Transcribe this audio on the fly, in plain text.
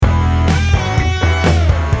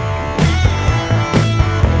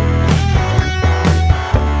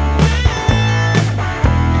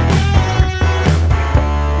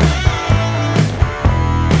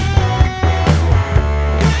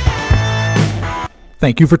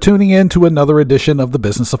Thank you for tuning in to another edition of the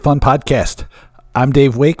Business of Fun podcast. I'm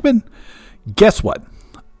Dave Wakeman. Guess what?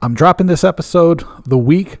 I'm dropping this episode the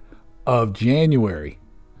week of January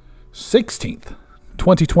 16th,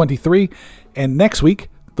 2023, and next week,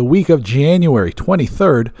 the week of January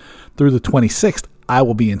 23rd through the 26th, I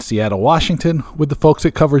will be in Seattle, Washington with the folks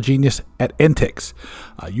at Cover Genius at NTIX.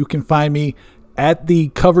 You can find me at the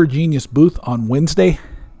Cover Genius booth on Wednesday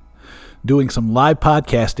doing some live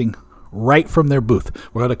podcasting right from their booth.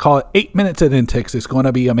 We're going to call it 8 minutes at NTIX. It's going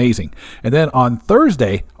to be amazing. And then on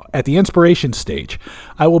Thursday at the Inspiration Stage,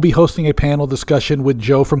 I will be hosting a panel discussion with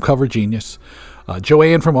Joe from Cover Genius,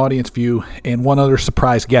 Joanne from Audience View, and one other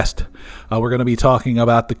surprise guest. We're going to be talking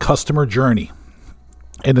about the customer journey.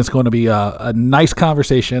 And it's going to be a nice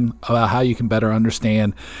conversation about how you can better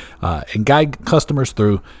understand and guide customers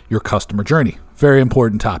through your customer journey. Very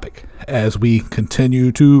important topic as we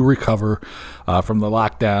continue to recover from the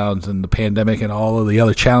lockdowns and the pandemic and all of the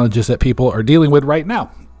other challenges that people are dealing with right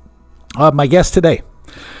now. My guest today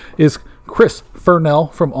is Chris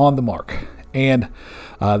Furnell from On the Mark. And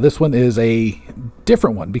this one is a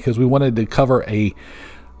different one because we wanted to cover a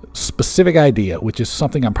specific idea, which is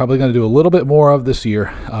something I'm probably going to do a little bit more of this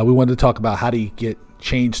year. We wanted to talk about how do you get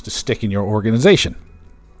change to stick in your organization.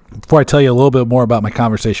 Before I tell you a little bit more about my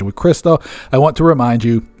conversation with Chris, though, I want to remind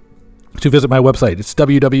you to visit my website. It's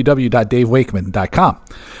www.davewakeman.com.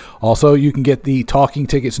 Also, you can get the Talking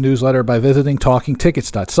Tickets newsletter by visiting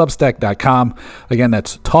talkingtickets.substack.com. Again,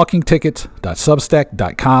 that's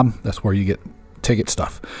talkingtickets.substack.com. That's where you get ticket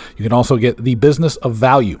stuff. You can also get the Business of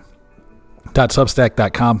Value.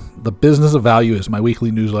 .substack.com. The Business of Value is my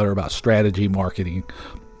weekly newsletter about strategy, marketing,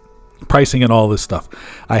 pricing, and all this stuff.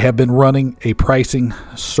 I have been running a pricing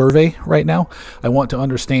survey right now. I want to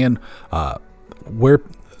understand where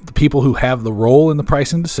the people who have the role in the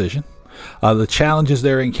pricing decision, the challenges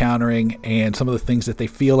they're encountering, and some of the things that they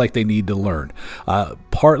feel like they need to learn.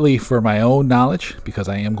 Partly for my own knowledge, because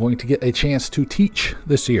I am going to get a chance to teach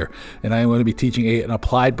this year, and I am going to be teaching an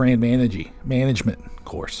applied brand management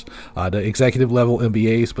course, the executive level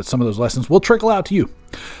MBAs, but some of those lessons will trickle out to you.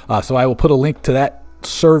 So I will put a link to that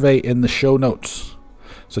survey in the show notes.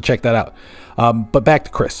 So check that out. But back to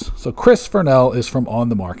Chris. So Chris Furnell is from On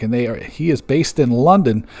the Mark, and he is based in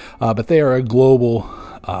London, but they are a global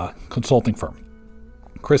consulting firm.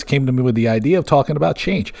 Chris came to me with the idea of talking about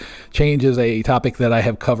change. Change is a topic that I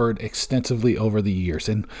have covered extensively over the years,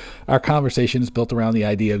 and our conversation is built around the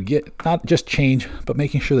idea of not just change, but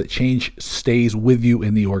making sure that change stays with you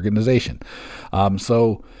in the organization.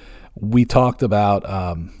 So we talked about,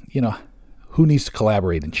 who needs to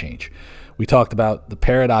collaborate in change. We talked about the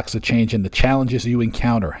paradox of change and the challenges you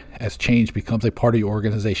encounter as change becomes a part of your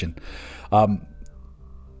organization.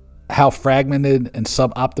 How fragmented and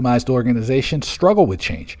sub-optimized organizations struggle with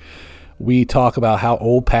change. We talk about how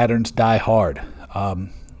old patterns die hard,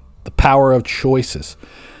 the power of choices.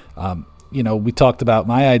 We talked about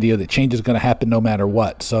my idea that change is going to happen no matter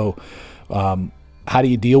what. So how do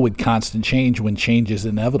you deal with constant change when change is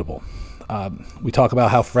inevitable? We talk about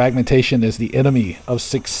how fragmentation is the enemy of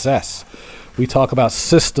success. We talk about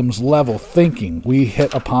systems level thinking. We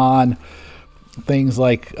hit upon things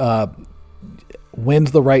like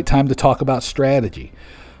when's the right time to talk about strategy?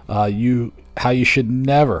 How you should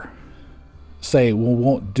never say, we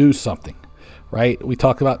won't do something, right? We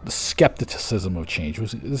talked about the skepticism of change.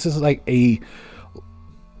 This is like a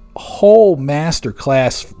whole master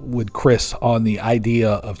class with Chris on the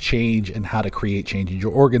idea of change and how to create change in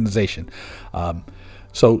your organization.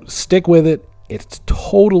 So stick with it. It's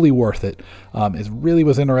totally worth it. It really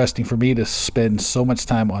was interesting for me to spend so much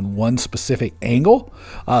time on one specific angle.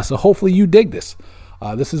 So hopefully you dig this.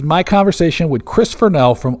 This is my conversation with Chris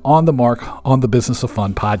Furnell from On the Mark on the Business of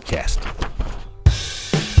Fun podcast.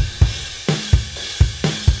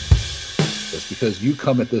 It's because you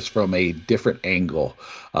come at this from a different angle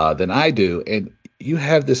than I do. And you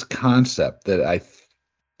have this concept that I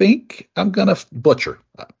think I'm going to butcher.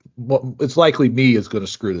 Well, it's likely me is going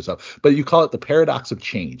to screw this up, but you call it the paradox of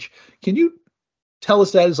change. Can you tell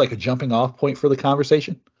us that as like a jumping off point for the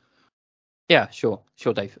conversation? Yeah, sure,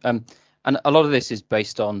 Dave. And a lot of this is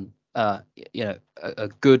based on, a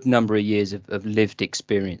good number of years of lived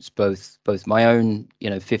experience, both my own,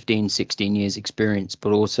 15, 16 years experience,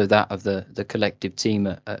 but also that of the collective team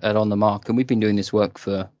at On the Mark. And we've been doing this work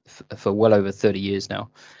for well over 30 years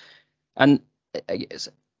now. And I guess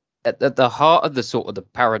at the heart of the sort of the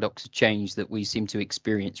paradox of change that we seem to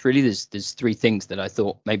experience, really there's three things that I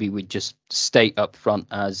thought maybe we'd just state up front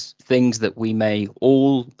as things that we may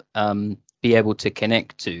all be able to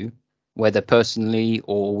connect to, whether personally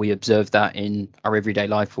or we observe that in our everyday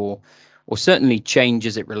life, or certainly change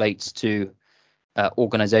as it relates to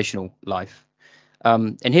organizational life.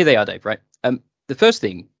 And here they are, Dave, right? The first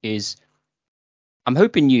thing is, I'm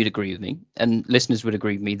hoping you'd agree with me, and listeners would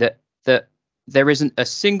agree with me, that there isn't a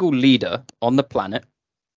single leader on the planet,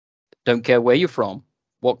 don't care where you're from,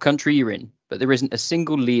 what country you're in, but there isn't a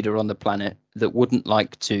single leader on the planet that wouldn't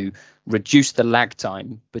like to reduce the lag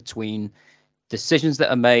time between decisions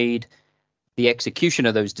that are made, the execution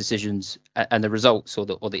of those decisions, and the results or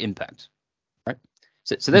the impact, right?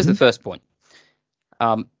 So there's the first point.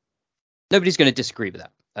 Nobody's going to disagree with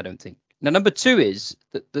that, I don't think. Now, number two is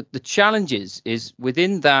that the challenge is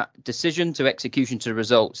within that decision to execution to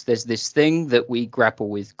results, there's this thing that we grapple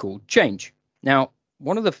with called change. Now,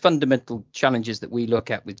 one of the fundamental challenges that we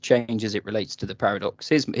look at with change as it relates to the paradox,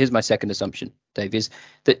 here's my second assumption, Dave, is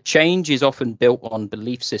that change is often built on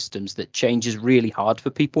belief systems that change is really hard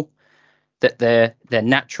for people, that they're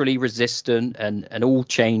naturally resistant and all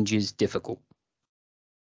change is difficult.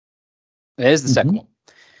 There's the second one.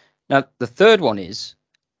 Now, the third one is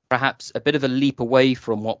perhaps a bit of a leap away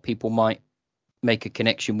from what people might make a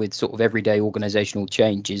connection with sort of everyday organizational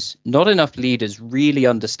changes. Not enough leaders really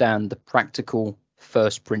understand the practical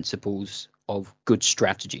first principles of good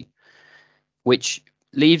strategy, which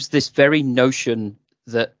leaves this very notion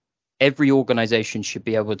that every organization should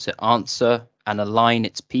be able to answer and align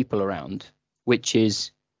its people around, which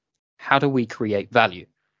is, how do we create value,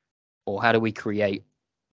 or how do we create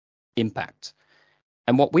impact?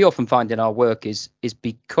 And what we often find in our work is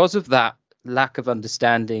because of that lack of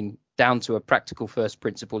understanding down to a practical first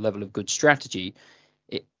principle level of good strategy,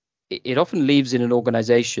 it often leaves in an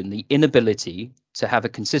organization the inability to have a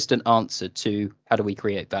consistent answer to how do we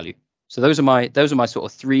create value. So those are my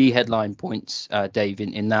sort of three headline points, Dave,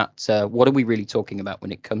 in that. What are we really talking about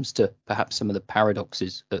when it comes to perhaps some of the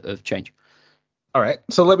paradoxes of change? All right.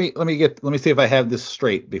 So let me see if I have this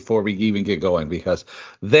straight before we even get going, because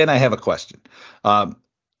then I have a question.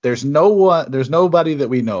 There's nobody that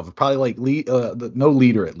we know of, probably no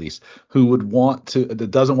leader at least, who would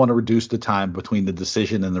that doesn't want to reduce the time between the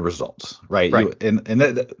decision and the results, right?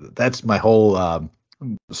 That's my whole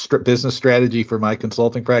business strategy for my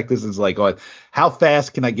consulting practice, is like, how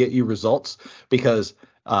fast can I get you results? Because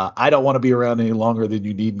I don't want to be around any longer than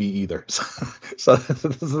you need me either. So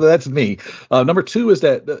that's me. Number two is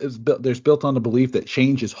that there's built on the belief that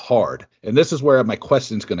change is hard. And this is where my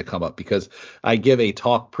question is going to come up, because I give a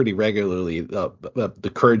talk pretty regularly,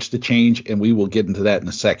 the courage to change. And we will get into that in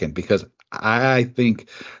a second, because I think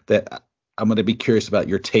that I'm going to be curious about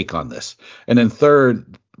your take on this. And then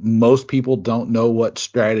third, most people don't know what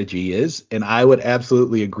strategy is, and I would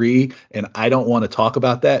absolutely agree. And I don't want to talk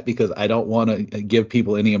about that because I don't want to give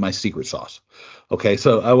people any of my secret sauce. Okay,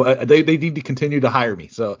 so they need to continue to hire me.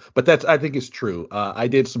 So, but I think it's true. I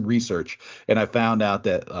did some research and I found out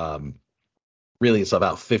that really it's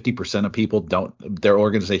about 50% of people their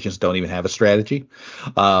organizations don't even have a strategy.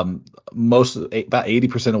 About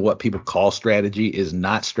 80% of what people call strategy is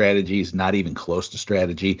not strategy, is not even close to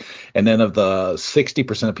strategy. And then of the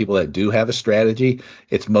 60% of people that do have a strategy,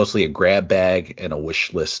 it's mostly a grab bag and a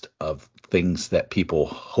wish list of things that people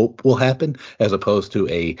hope will happen, as opposed to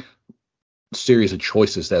a series of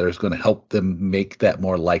choices that are going to help them make that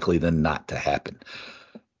more likely than not to happen.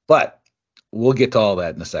 But we'll get to all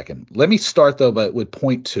that in a second. Let me start, though, with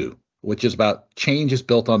point two, which is about change is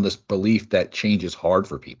built on this belief that change is hard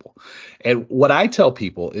for people. And what I tell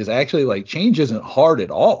people is actually, like, change isn't hard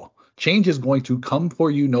at all. Change is going to come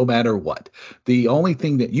for you no matter what. The only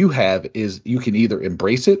thing that you have is you can either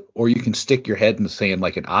embrace it or you can stick your head in the sand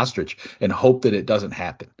like an ostrich and hope that it doesn't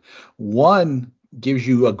happen. One gives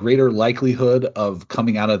you a greater likelihood of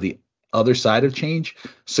coming out of the other side of change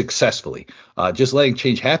successfully. Just letting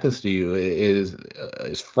change happen to you is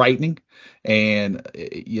frightening, and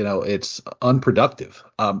it's unproductive.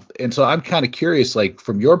 And so I'm kind of curious, like,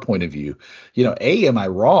 from your point of view, A, am I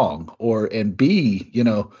wrong? And B,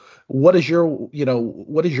 what is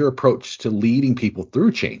your approach to leading people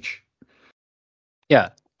through change? Yeah,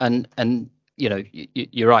 and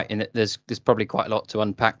you're right in that there's probably quite a lot to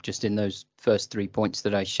unpack just in those first 3 points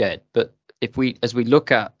that I shared. But as we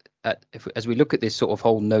look at this sort of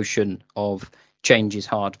whole notion of change is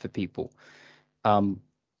hard for people, one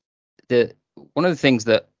of the things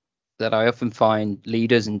that I often find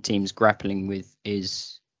leaders and teams grappling with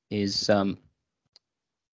is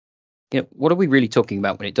what are we really talking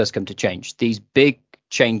about when it does come to change? These big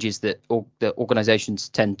changes that organizations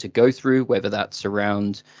tend to go through, whether that's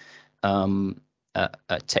around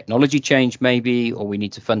a technology change maybe, or we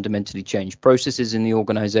need to fundamentally change processes in the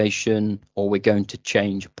organization, or we're going to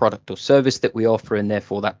change a product or service that we offer, and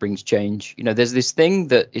therefore that brings change. There's this thing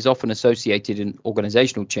that is often associated in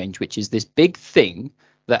organizational change, which is this big thing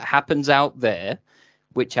that happens out there,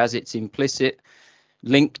 which has its implicit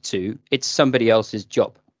link to it's somebody else's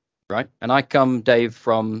job, right? And I come, Dave,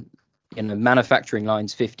 from manufacturing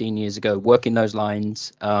lines 15 years ago, working those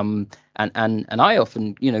lines, and I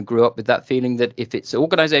often grew up with that feeling that if it's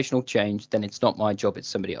organizational change, then it's not my job, it's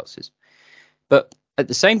somebody else's. But at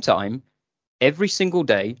the same time, every single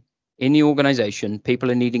day in the organization,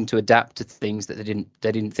 people are needing to adapt to things that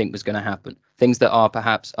they didn't think was going to happen, things that are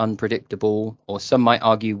perhaps unpredictable, or some might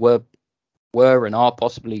argue were and are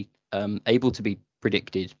possibly able to be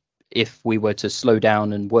predicted if we were to slow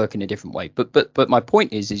down and work in a different way. But my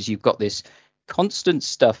point is you've got this constant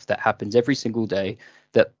stuff that happens every single day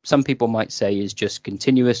that some people might say is just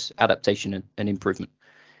continuous adaptation and improvement.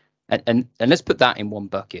 And let's put that in one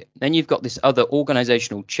bucket. Then you've got this other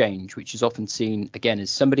organizational change, which is often seen, again,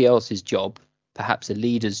 as somebody else's job, perhaps a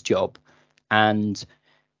leader's job. And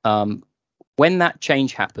when that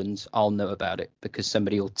change happens, I'll know about it because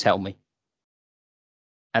somebody will tell me.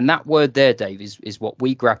 And that word there, Dave, is what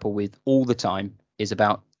we grapple with all the time, is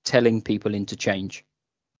about telling people into change.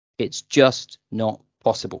 It's just not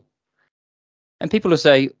possible. And people will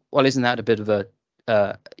say, well, isn't that a bit of a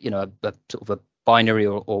sort of a binary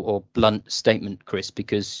or blunt statement, Chris?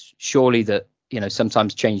 Because surely that,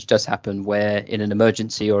 sometimes change does happen where in an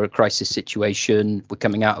emergency or a crisis situation, we're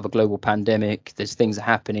coming out of a global pandemic, there's things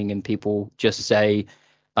happening and people just say,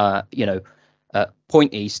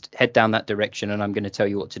 point east, head down that direction, and I'm going to tell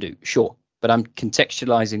you what to do. Sure. But I'm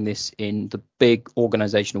contextualizing this in the big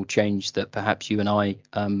organizational change that perhaps you and I,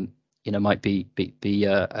 might be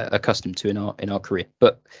accustomed to in our career.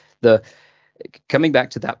 But coming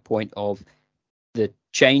back to that point of the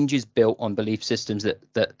change is built on belief systems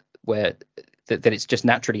that it's just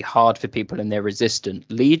naturally hard for people and they're resistant,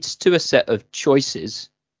 leads to a set of choices,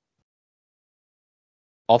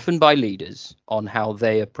 often by leaders, on how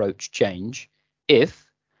they approach change.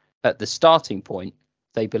 If at the starting point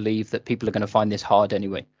they believe that people are going to find this hard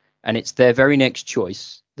anyway, and it's their very next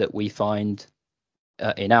choice that we find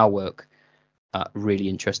in our work really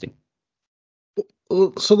interesting.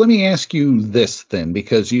 So let me ask you this then,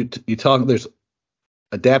 because you talk, there's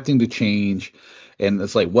adapting to change, and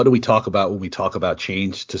it's like, what do we talk about when we talk about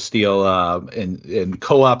change? To steal and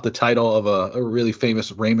co-opt the title of a really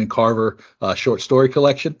famous Raymond Carver short story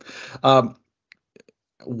collection.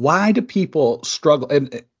 Why do people struggle?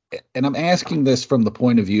 And I'm asking this from the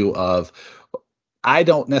point of view of, I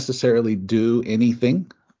don't necessarily do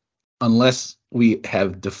anything unless we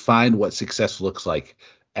have defined what success looks like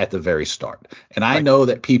at the very start. And I know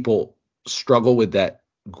that people struggle with that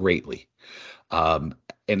greatly. And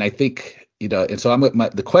I think, and so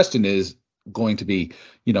the question is going to be,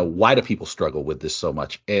 why do people struggle with this so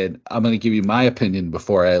much? And I'm going to give you my opinion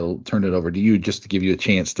before I'll turn it over to you, just to give you a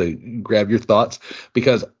chance to grab your thoughts,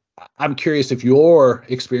 because I'm curious if your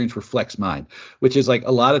experience reflects mine, which is like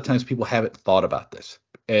a lot of times people haven't thought about this,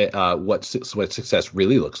 what success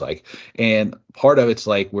really looks like. And part of it's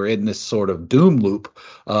like we're in this sort of doom loop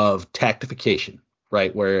of tactification,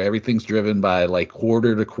 right, where everything's driven by like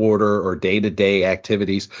quarter to quarter or day to day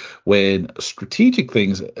activities, when strategic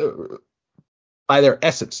things, by their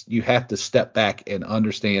essence, you have to step back and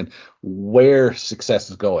understand where success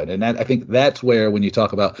is going. And I think that's where, when you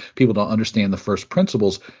talk about people don't understand the first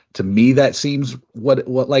principles, to me, that seems what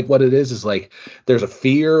it is like there's a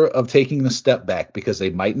fear of taking the step back because they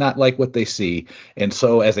might not like what they see. And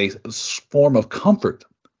so as a form of comfort,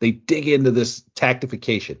 they dig into this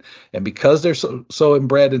tactification. And because they're so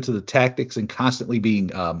inbred into the tactics and constantly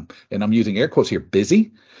being, and I'm using air quotes here,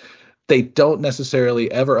 busy, they don't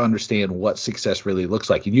necessarily ever understand what success really looks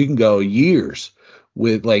like. And you can go years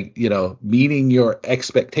with meeting your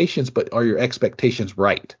expectations, but are your expectations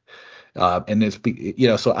right? And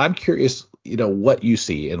it's, so I'm curious, what you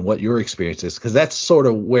see and what your experience is, because that's sort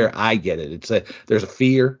of where I get it. It's there's a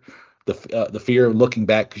fear, the fear of looking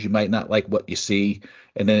back because you might not like what you see.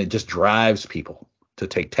 And then it just drives people to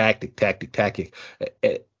take tactic.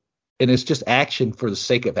 And it's just action for the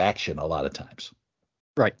sake of action a lot of times.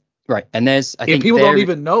 Right. And people don't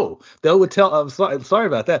even know. They would tell, I'm sorry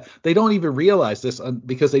about that. They don't even realize this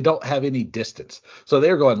because they don't have any distance. So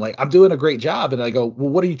they're going like, I'm doing a great job. And I go, well,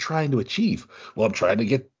 what are you trying to achieve? Well, I'm trying to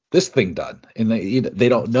get this thing done. And they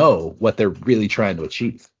don't know what they're really trying to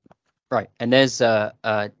achieve. Right. And there's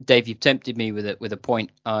Dave, you've tempted me with a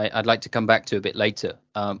point I'd like to come back to a bit later,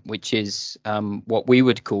 which is what we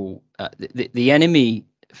would call the enemy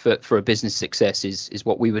for a business success is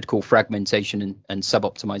what we would call fragmentation and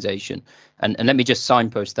sub-optimization. And let me just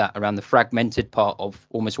signpost that around the fragmented part of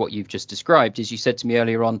almost what you've just described. Is you said to me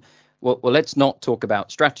earlier on, well, let's not talk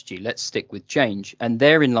about strategy. Let's stick with change. And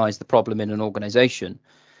therein lies the problem in an organization,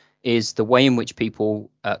 is the way in which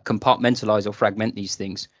people compartmentalize or fragment these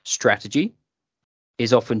things. Strategy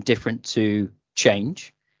is often different to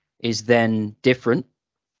change, is then different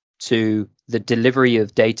to the delivery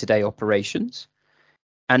of day-to-day operations,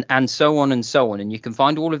 and so on and so on. And you can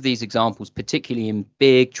find all of these examples, particularly in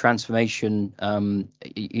big transformational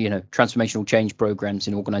change programs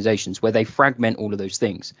in organizations where they fragment all of those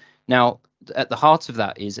things. Now, at the heart of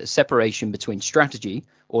that is a separation between strategy,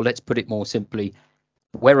 or let's put it more simply,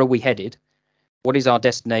 where are we headed? What is our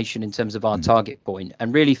destination in terms of our target point?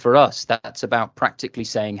 And really for us, that's about practically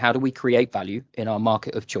saying, how do we create value in our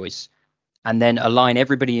market of choice? And then align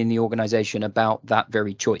everybody in the organization about that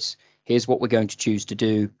very choice. Here's what we're going to choose to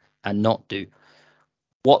do and not do.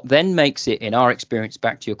 What then makes it, in our experience,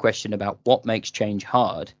 back to your question about what makes change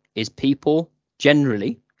hard, is people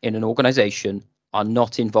generally in an organization are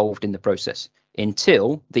not involved in the process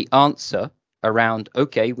until the answer around,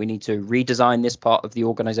 okay, we need to redesign this part of the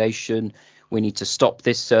organization, we need to stop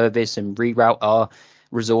this service and reroute our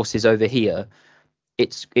resources over here.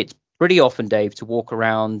 It's pretty often, Dave, to walk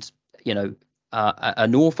around,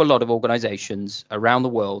 an awful lot of organizations around the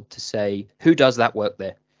world to say, who does that work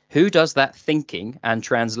there? Who does that thinking and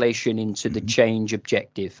translation into the change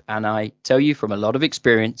objective? And I tell you from a lot of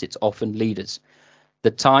experience, it's often leaders.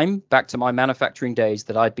 The time, back to my manufacturing days,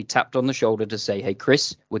 that I'd be tapped on the shoulder to say, hey,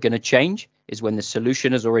 Chris, we're going to change, is when the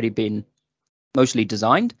solution has already been mostly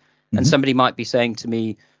designed. And somebody might be saying to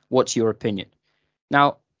me, what's your opinion?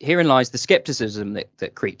 Now, herein lies the skepticism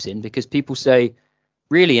that creeps in, because people say,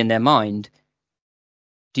 really in their mind,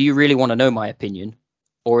 do you really want to know my opinion?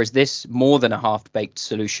 Or is this more than a half-baked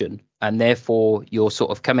solution? And therefore, you're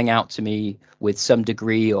sort of coming out to me with some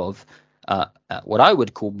degree of what I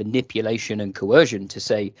would call manipulation and coercion to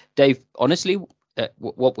say, Dave, honestly,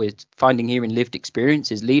 what we're finding here in lived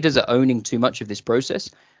experience is leaders are owning too much of this process.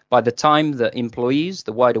 By the time the employees,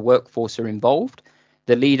 the wider workforce are involved,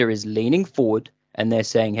 the leader is leaning forward and they're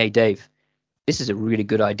saying, hey, Dave, this is a really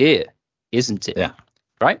good idea, isn't it? Yeah.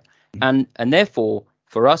 Right. And therefore,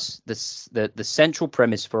 for us, the central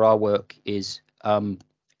premise for our work is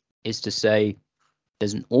to say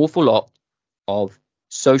there's an awful lot of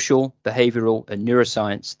social, behavioral, and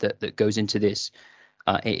neuroscience that goes into this.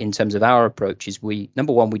 In terms of our approach, is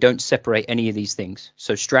number one, we don't separate any of these things.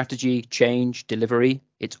 So strategy, change, delivery,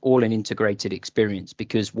 it's all an integrated experience,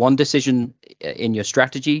 because one decision in your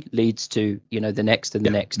strategy leads to, the next and the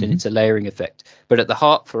next, and it's a layering effect. But at the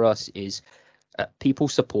heart for us is people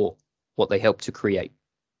support what they help to create.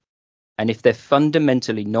 And if they're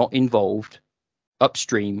fundamentally not involved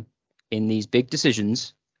upstream in these big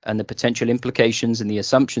decisions and the potential implications and the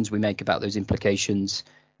assumptions we make about those implications,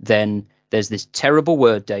 then there's this terrible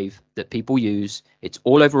word, Dave, that people use. It's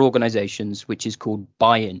all over organizations, which is called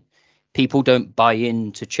buy-in. People don't buy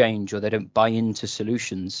into change, or they don't buy into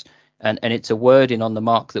solutions. And it's a word in On the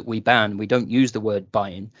Mark that we ban. We don't use the word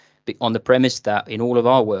buy-in, but on the premise that in all of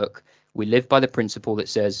our work, we live by the principle that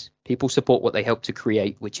says people support what they help to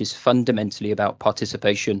create, which is fundamentally about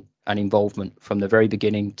participation and involvement from the very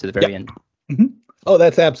beginning to the very end. Oh,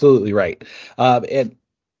 that's absolutely right.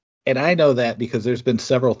 And I know that because there's been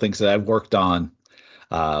several things that I've worked on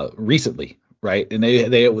recently, right? And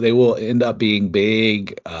they will end up being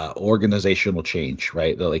big organizational change,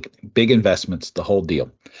 right? They're like big investments, the whole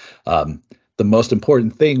deal. The most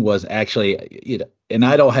important thing was actually, and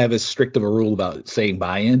I don't have as strict of a rule about saying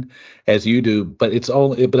buy-in as you do, but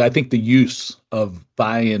I think the use of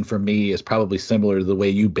buy-in for me is probably similar to the way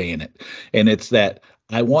you ban it. And it's that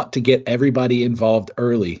I want to get everybody involved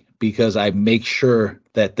early, because I make sure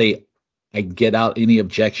that I get out any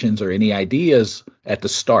objections or any ideas at the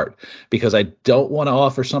start, because I don't want to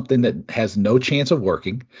offer something that has no chance of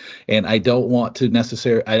working. And I don't want to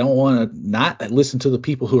not listen to the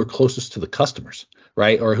people who are closest to the customers,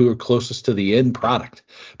 right? Or who are closest to the end product,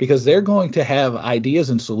 because they're going to have ideas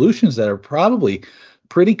and solutions that are probably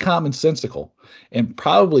pretty commonsensical and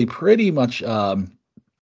probably pretty much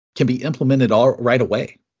can be implemented all right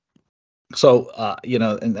away. So,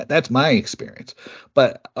 and that's my experience.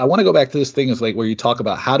 But I want to go back to this thing is like where you talk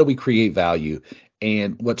about how do we create value,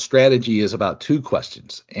 and what strategy is about two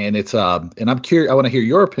questions. And it's and I'm curious, I want to hear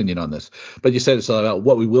your opinion on this. But you said it's about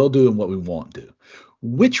what we will do and what we won't do.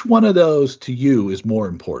 Which one of those to you is more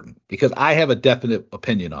important? Because I have a definite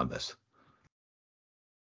opinion on this.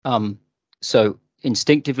 So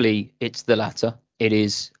instinctively, it's the latter. It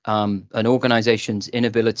is an organization's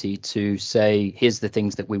inability to say, here's the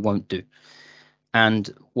things that we won't do.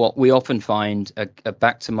 And what we often find,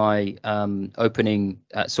 back to my opening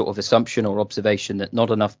sort of assumption or observation, that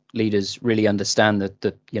not enough leaders really understand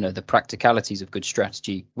the practicalities of good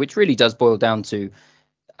strategy, which really does boil down to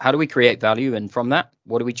how do we create value? And from that,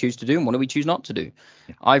 what do we choose to do and what do we choose not to do?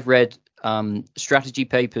 I've read strategy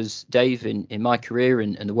papers, Dave, in my career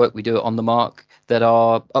and the work we do at On the Mark that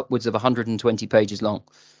are upwards of 120 pages long.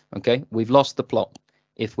 Okay, we've lost the plot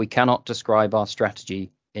if we cannot describe our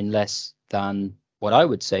strategy in less than what I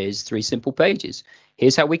would say is 3 simple pages.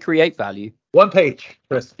 Here's how we create value. 1 page,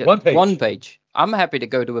 Chris. 1 page. 1 page. I'm happy to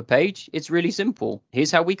go to a page. It's really simple.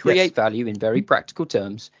 Here's how we create value in very practical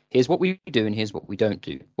terms. Here's what we do and here's what we don't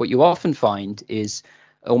do. What you often find is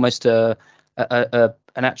almost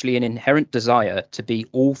actually an inherent desire to be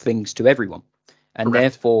all things to everyone. And Correct.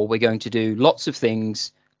 Therefore, we're going to do lots of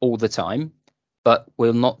things all the time, but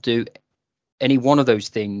we'll not do any one of those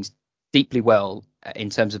things deeply well in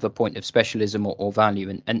terms of a point of specialism or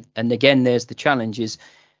value. And again, there's the challenge is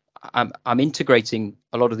I'm integrating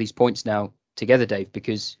a lot of these points now together, Dave,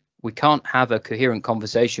 because we can't have a coherent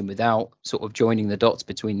conversation without sort of joining the dots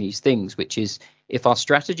between these things, which is if our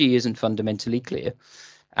strategy isn't fundamentally clear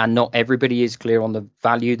and not everybody is clear on the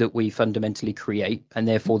value that we fundamentally create and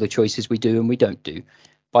therefore the choices we do and we don't do,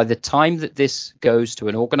 by the time that this goes to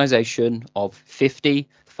an organization of 50,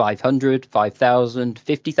 500, 5,000,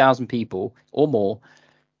 50,000 people or more,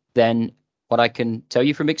 then what I can tell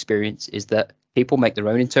you from experience is that people make their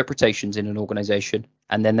own interpretations in an organization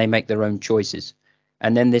and then they make their own choices.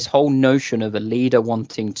 And then this whole notion of a leader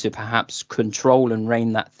wanting to perhaps control and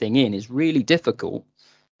rein that thing in is really difficult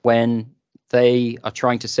when they are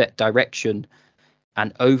trying to set direction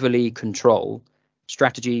and overly control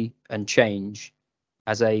strategy and change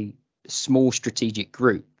as a small strategic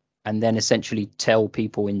group and then essentially tell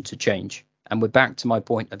people into change. And we're back to my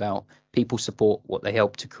point about people support what they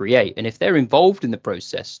help to create. And if they're involved in the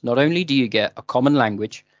process, not only do you get a common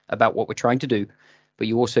language about what we're trying to do, but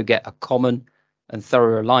you also get a common and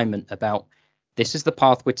thorough alignment about this is the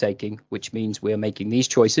path we're taking, which means we're making these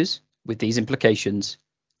choices with these implications,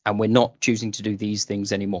 and we're not choosing to do these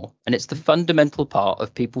things anymore. And it's the fundamental part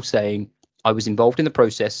of people saying, I was involved in the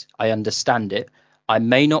process, I understand it, I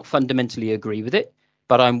may not fundamentally agree with it,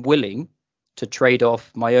 but I'm willing to trade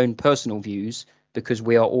off my own personal views because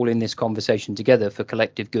we are all in this conversation together for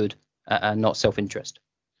collective good and not self-interest.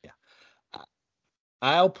 Yeah.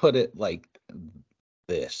 I'll put it like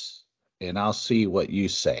this, and I'll see what you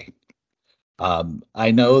say.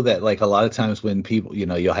 I know that like a lot of times when people,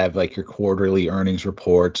 you'll have like your quarterly earnings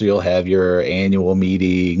reports, you'll have your annual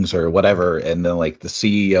meetings or whatever, and then like the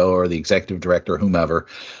CEO or the executive director, whomever,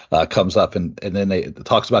 comes up and then they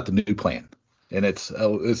talks about the new plan. And if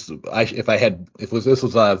this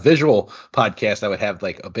was a visual podcast, I would have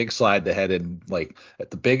like a big slide that had in like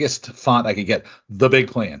at the biggest font I could get, the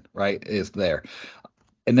big plan, right, is there.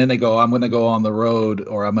 And then they go, I'm going to go on the road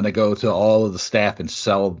or I'm going to go to all of the staff and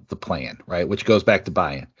sell the plan, right, which goes back to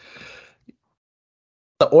buy-in.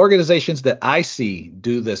 The organizations that I see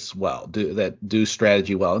do this well, do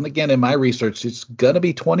strategy well. And again, in my research, it's going to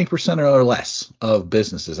be 20% or less of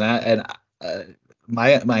businesses.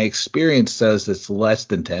 My experience says it's less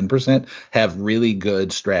than 10% have really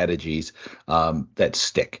good strategies that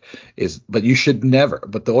stick. But you should never.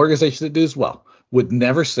 But the organizations that do as well would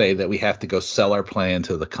never say that we have to go sell our plan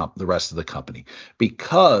to the rest of the company,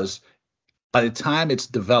 because by the time it's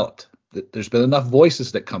developed, there's been enough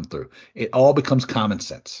voices that come through. It all becomes common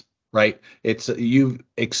sense, right? You've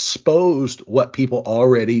exposed what people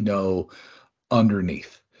already know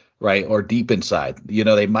underneath, right, or deep inside.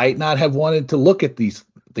 They might not have wanted to look at these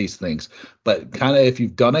things, but kind of if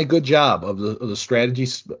you've done a good job of the strategy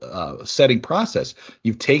setting process,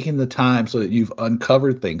 you've taken the time so that you've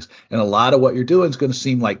uncovered things, and a lot of what you're doing is going to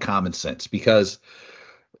seem like common sense, because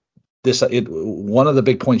one of the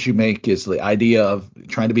big points you make is the idea of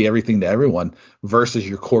trying to be everything to everyone versus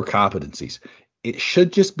your core competencies. It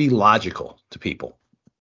should just be logical to people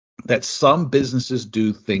that some businesses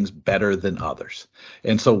do things better than others.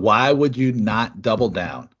 And so why would you not double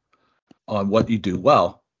down on what you do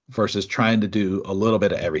well versus trying to do a little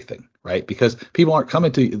bit of everything, right? Because people aren't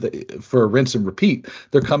coming to you for a rinse and repeat.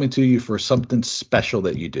 They're coming to you for something special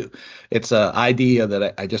that you do. It's an idea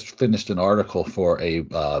that I just finished an article for a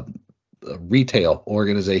retail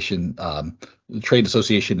organization, trade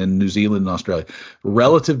association in New Zealand and Australia.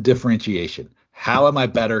 Relative differentiation. How am I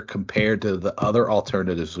better compared to the other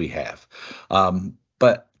alternatives we have?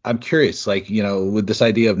 But I'm curious, like, with this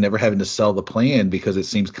idea of never having to sell the plan because it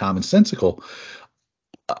seems commonsensical,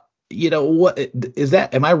 what is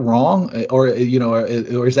that? Am I wrong? Or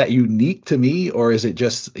is that unique to me? Or is it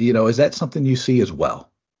just, is that something you see as well?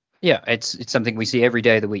 Yeah, it's something we see every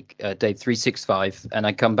day of the week, Dave, 365. And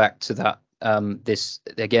I come back to that,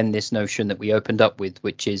 this notion that we opened up with,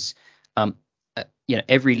 which is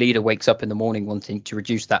every leader wakes up in the morning wanting to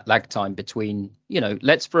reduce that lag time between,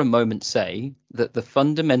 let's for a moment say that the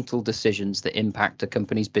fundamental decisions that impact a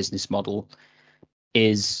company's business model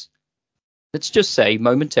is, let's just say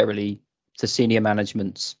momentarily, to senior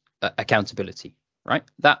management's accountability, right?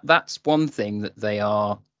 That's one thing that they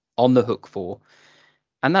are on the hook for.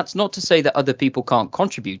 And that's not to say that other people can't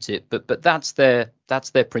contribute it, but that's their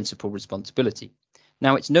principal responsibility.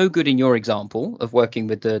 Now, it's no good in your example of working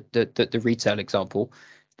with the retail example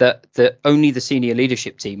that only the senior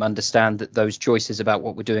leadership team understand that those choices about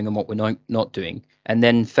what we're doing and what we're not doing, and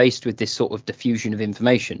then faced with this sort of diffusion of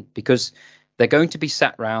information, because they're going to be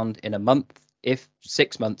sat around in a month, if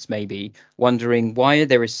 6 months maybe, wondering why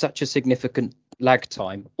there is such a significant lag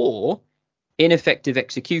time or ineffective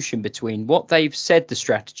execution between what they've said the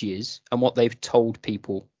strategy is and what they've told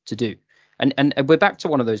people to do. And we're back to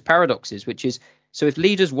one of those paradoxes, which is, so if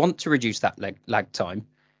leaders want to reduce that lag time,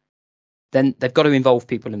 then they've got to involve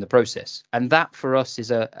people in the process. And that for us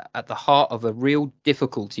is at the heart of a real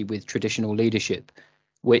difficulty with traditional leadership,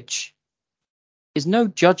 which is no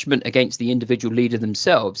judgment against the individual leader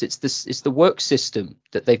themselves. It's the work system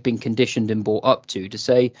that they've been conditioned and brought up to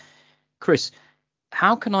say, Chris,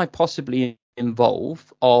 how can I possibly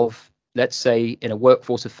involve let's say in a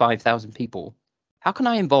workforce of 5,000 people, how can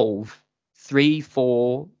I involve 3,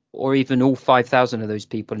 4, or even all 5,000 of those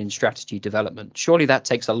people in strategy development? Surely that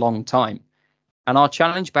takes a long time. And our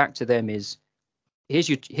challenge back to them is, here's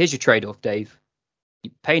your trade-off, Dave.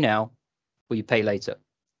 You pay now or you pay later.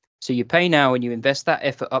 So you pay now and you invest that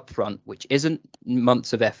effort up front, which isn't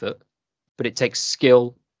months of effort, but it takes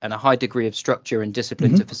skill and a high degree of structure and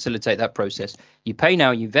discipline to facilitate that process. You pay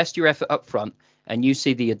now, you invest your effort up front, and you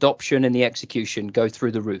see the adoption and the execution go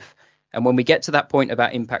through the roof. And when we get to that point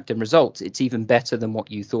about impact and results, it's even better than what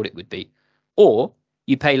you thought it would be. Or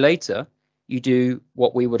you pay later, you do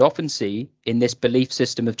what we would often see in this belief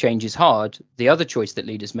system of change is hard. The other choice that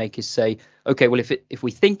leaders make is say, okay, well, if we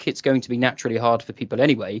think it's going to be naturally hard for people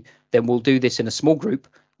anyway, then we'll do this in a small group,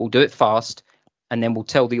 we'll do it fast, and then we'll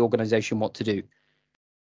tell the organization what to do.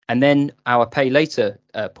 And then our pay later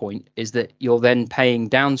point is that you're then paying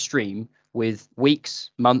downstream with weeks,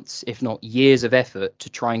 months, if not years of effort to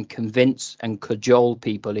try and convince and cajole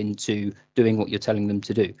people into doing what you're telling them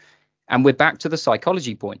to do. And we're back to the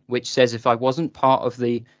psychology point, which says if I wasn't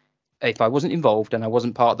involved and I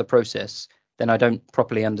wasn't part of the process, then I don't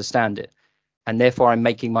properly understand it. And therefore, I'm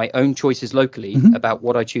making my own choices locally about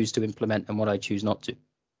what I choose to implement and what I choose not to.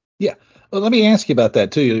 Yeah. Well, let me ask you about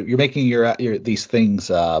that too. You're making your these things,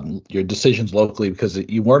 your decisions locally because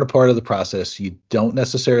you weren't a part of the process. You don't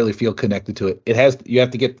necessarily feel connected to it. You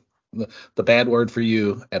have to get the bad word for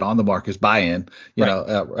you and on the mark is buy-in.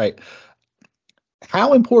 Right.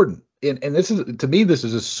 How important? And this is, to me, this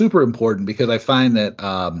is super important because I find that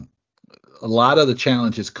a lot of the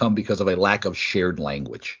challenges come because of a lack of shared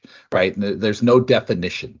language. Right. And there's no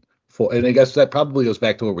definition. And I guess that probably goes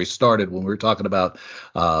back to where we started when we were talking about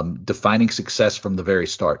defining success from the very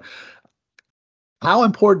start. How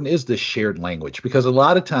important is this shared language? Because a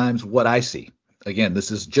lot of times what I see, again, this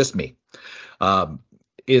is just me,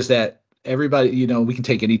 is that everybody, we can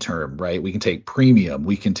take any term, right? We can take premium,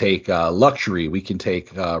 we can take luxury, we can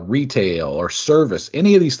take retail or service,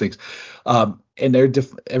 any of these things. And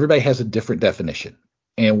everybody has a different definition.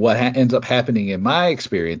 And what ends up happening in my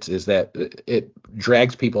experience is that it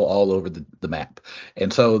drags people all over the map.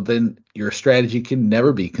 And so then your strategy can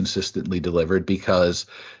never be consistently delivered because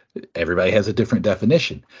everybody has a different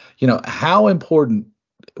definition. How important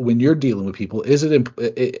when you're dealing with people does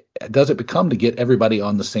it become to get everybody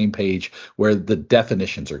on the same page where the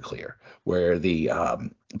definitions are clear, where the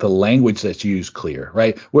language that's used clear,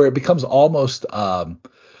 right? Where it becomes almost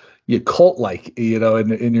cult-like,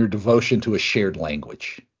 in your devotion to a shared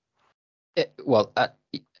language.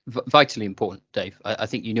 Vitally important, Dave. I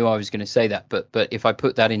think you knew I was going to say that, but if I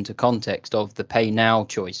put that into context of the pay now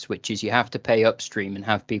choice, which is you have to pay upstream and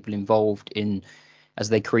have people involved in, as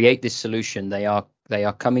they create this solution, they are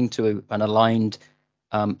coming to an aligned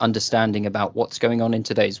understanding about what's going on in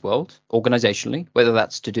today's world organizationally, whether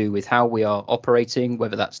that's to do with how we are operating,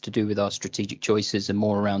 whether that's to do with our strategic choices and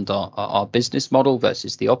more around our business model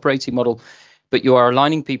versus the operating model. But you are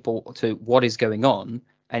aligning people to what is going on,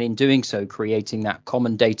 and in doing so, creating that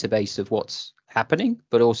common database of what's happening,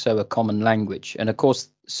 but also a common language. And of course,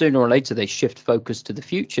 sooner or later, they shift focus to the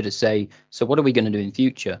future to say, so what are we going to do in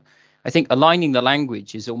future? I think aligning the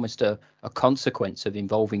language is almost a consequence of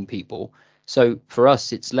involving people. So for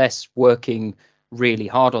us, it's less working really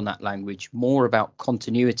hard on that language, more about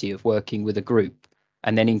continuity of working with a group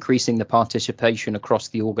and then increasing the participation across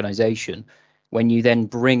the organization when you then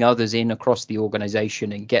bring others in across the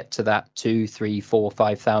organization and get to that 2, 3, 4,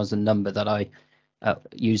 5,000 number that I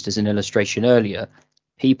used as an illustration earlier,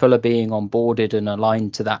 people are being onboarded and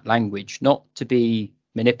aligned to that language, not to be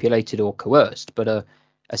manipulated or coerced, but a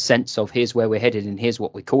sense of here's where we're headed and here's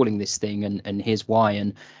what we're calling this thing and here's why.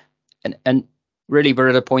 And really we're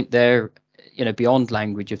at a point there, beyond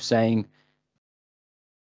language of saying,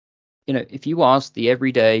 if you ask the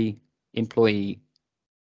everyday employee,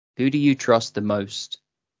 who do you trust the most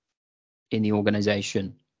in the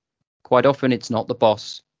organization? Quite often it's not the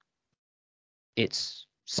boss. It's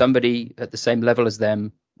somebody at the same level as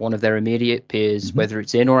them, one of their immediate peers, whether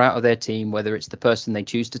it's in or out of their team, whether it's the person they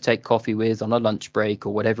choose to take coffee with on a lunch break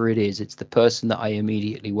or whatever it is. It's the person that I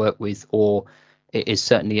immediately work with, or it is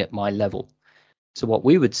certainly at my level. So what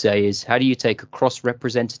we would say is, how do you take a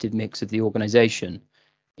cross-representative mix of the organization,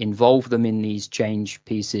 involve them in these change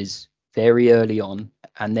pieces very early on,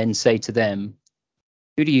 and then say to them,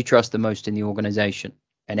 who do you trust the most in the organization?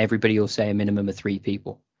 And everybody will say a minimum of 3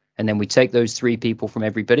 people. And then we take those 3 people from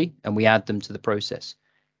everybody and we add them to the process.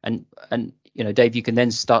 And Dave, you can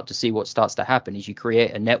then start to see what starts to happen is you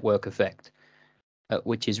create a network effect,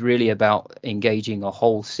 which is really about engaging a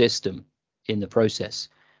whole system in the process.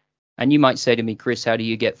 And you might say to me, Chris, how do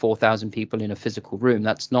you get 4,000 people in a physical room?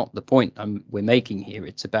 That's not the point we're making here.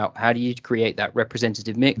 It's about how do you create that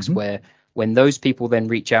representative mix where when those people then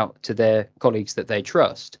reach out to their colleagues that they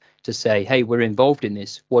trust to say, hey, we're involved in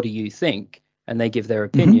this, what do you think? And they give their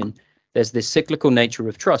opinion. There's this cyclical nature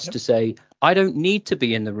of trust to say, I don't need to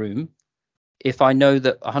be in the room if I know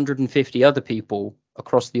that 150 other people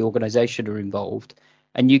across the organization are involved.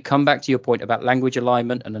 And you come back to your point about language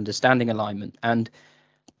alignment and understanding alignment. And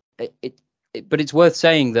but it's worth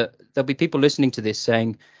saying that there'll be people listening to this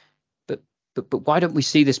saying, but why don't we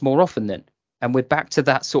see this more often then? And we're back to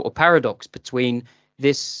that sort of paradox between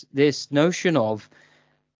this notion of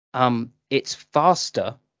it's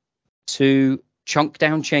faster to chunk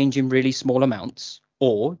down change in really small amounts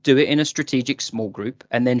or do it in a strategic small group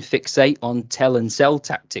and then fixate on tell and sell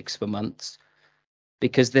tactics for months,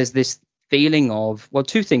 because there's this feeling of, well,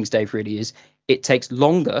 2 things, Dave, really is it takes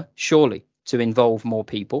longer, surely, to involve more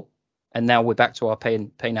people. And now we're back to our pay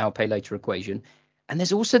now, pay later equation. And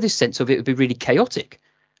there's also this sense of it would be really chaotic.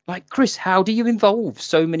 Like, Chris, how do you involve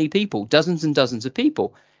so many people, dozens and dozens of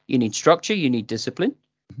people? You need structure, you need discipline,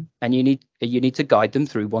 and you need to guide them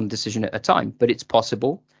through one decision at a time. But it's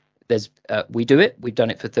possible. We do it. We've done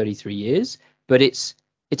it for 33 years, but it's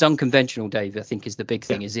unconventional, Dave, I think is the big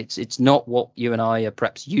thing. Is it's not what you and I are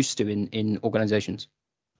perhaps used to in organizations.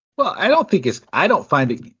 Well, I don't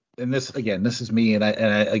find it. And this is me, and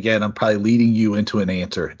I'm probably leading you into an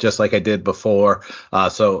answer, just like I did before.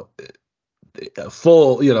 So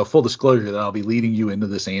full disclosure that I'll be leading you into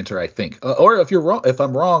this answer, I think. Or if you're wrong, if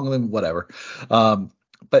I'm wrong, then whatever.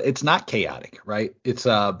 But it's not chaotic, right? It's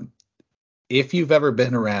if you've ever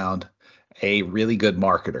been around a really good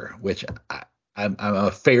marketer, which I'm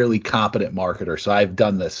a fairly competent marketer, so I've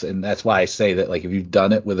done this, and that's why I say that, like, if you've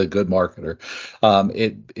done it with a good marketer,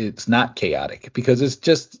 it's not chaotic, because it's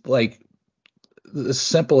just like as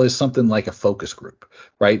simple as something like a focus group,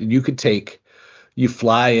 right? And you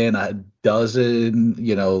fly in a dozen,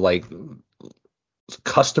 like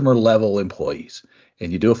customer level employees,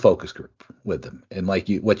 and you do a focus group with them. And what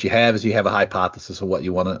you have is you have a hypothesis of what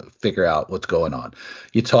you want to figure out what's going on.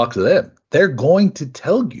 You talk to them. They're going to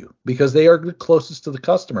tell you, because they are the closest to the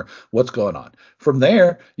customer, what's going on. From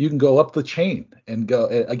there, you can go up the chain and go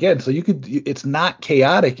again. So it's not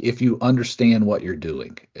chaotic if you understand what you're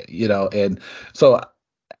doing, and so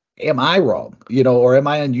am I wrong, or am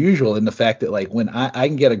I unusual in the fact that, like, when I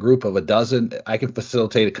can get a group of a dozen, I can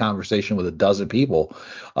facilitate a conversation with a dozen people,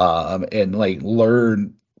 and like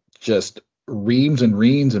learn just reams and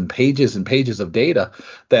reams and pages of data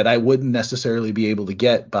that I wouldn't necessarily be able to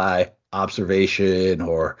get by observation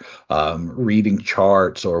or reading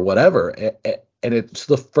charts or whatever. And it's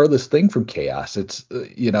the furthest thing from chaos. It's,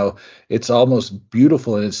 it's almost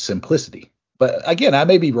beautiful in its simplicity. But again, I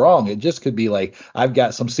may be wrong. It just could be like I've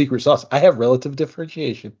got some secret sauce. I have relative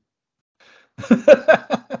differentiation.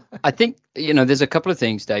 I think, there's a couple of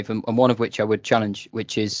things, Dave, and one of which I would challenge,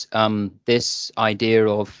 which is this idea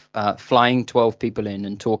of flying 12 people in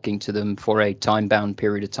and talking to them for a time-bound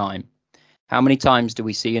period of time. How many times do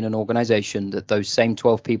we see in an organization that those same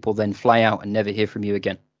 12 people then fly out and never hear from you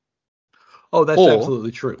again? Oh, that's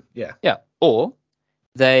absolutely true. Yeah. Yeah. Or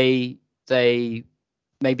they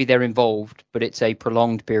maybe they're involved, but it's a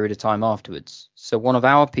prolonged period of time afterwards. So one of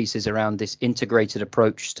our pieces around this integrated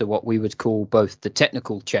approach to what we would call both the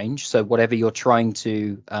technical change, so whatever you're trying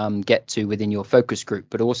to get to within your focus group,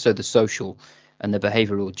 but also the social and the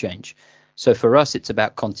behavioral change. So for us, it's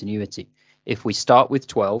about continuity. If we start with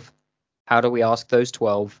 12, how do we ask those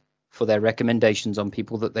 12 for their recommendations on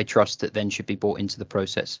people that they trust that then should be brought into the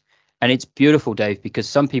process? And it's beautiful, Dave, because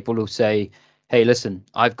some people will say, hey, listen,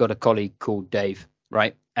 I've got a colleague called Dave,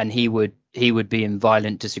 right? And he would be in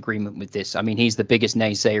violent disagreement with this. I mean, he's the biggest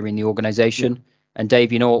naysayer in the organization. Yeah. And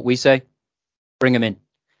Dave, you know what we say? Bring him in.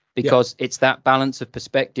 Because it's that balance of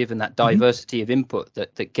perspective and that diversity of input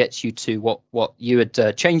that gets you to what you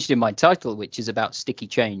had changed in my title, which is about sticky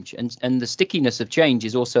change. And the stickiness of change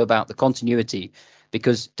is also about the continuity.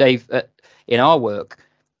 Because, Dave, in our work,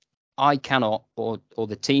 I cannot, or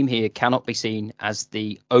the team here cannot be seen as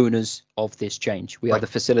the owners of this change. We are the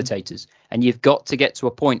facilitators. And you've got to get to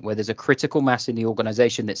a point where there's a critical mass in the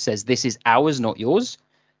organization that says this is ours, not yours.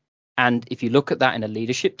 And if you look at that in a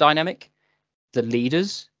leadership dynamic, the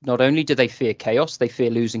leaders, not only do they fear chaos, they fear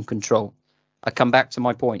losing control. I come back to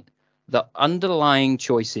my point. The underlying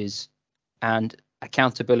choices and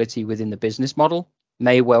accountability within the business model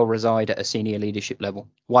may well reside at a senior leadership level.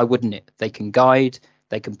 Why wouldn't it? They can guide,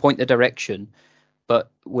 they can point the direction, but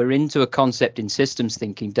we're into a concept in systems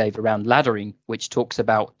thinking, Dave, around laddering, which talks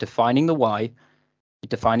about defining the why,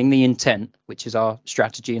 defining the intent, which is our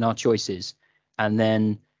strategy and our choices, and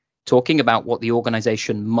then talking about what the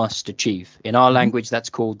organization must achieve. In our language,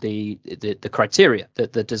 that's called the criteria,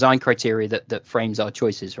 the design criteria that frames our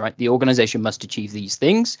choices, right? The organization must achieve these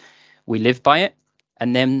things. We live by it.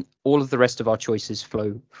 And then all of the rest of our choices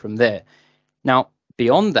flow from there. Now,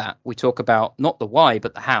 beyond that, we talk about not the why,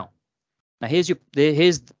 but the how. Now, here's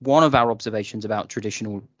one of our observations about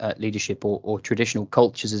traditional leadership or traditional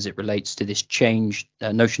cultures as it relates to this change,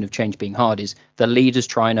 notion of change being hard, is the leaders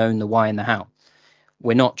try and own the why and the how.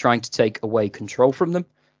 We're not trying to take away control from them,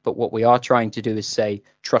 but what we are trying to do is say,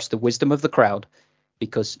 trust the wisdom of the crowd,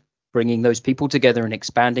 because bringing those people together and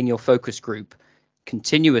expanding your focus group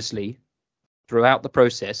continuously throughout the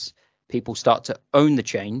process, people start to own the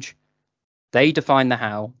change. They define the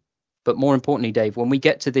how. But more importantly, Dave, when we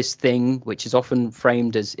get to this thing, which is often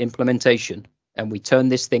framed as implementation, and we turn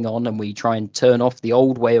this thing on and we try and turn off the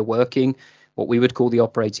old way of working, what we would call the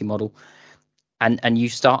operating model, and you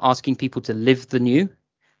start asking people to live the new,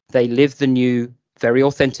 they live the new very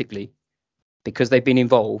authentically because they've been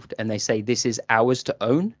involved, and they say, this is ours to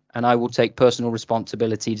own, and I will take personal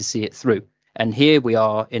responsibility to see it through. And here we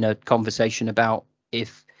are in a conversation about,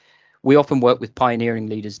 if we often work with pioneering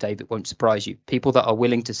leaders, Dave, it won't surprise you. People that are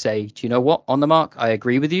willing to say, do you know what, on the mark, I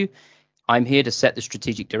agree with you. I'm here to set the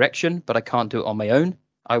strategic direction, but I can't do it on my own.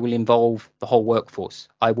 I will involve the whole workforce.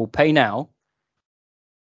 I will pay now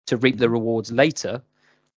to reap the rewards later.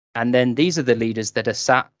 And then these are the leaders that are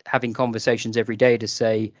sat having conversations every day to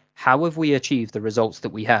say, how have we achieved the results that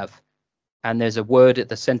we have? And there's a word at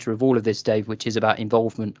the center of all of this, Dave, which is about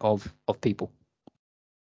involvement of people.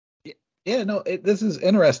 Yeah, no, this is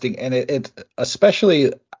interesting. And it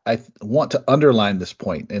especially, I want to underline this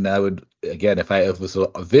point. And I would, again, if it was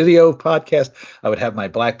a video podcast, I would have my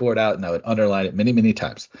blackboard out and I would underline it many, many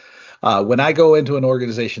times. When I go into an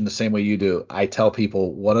organization the same way you do, I tell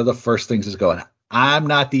people one of the first things is going, I'm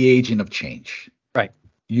not the agent of change. Right.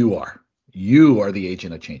 You are. You are the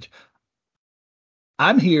agent of change.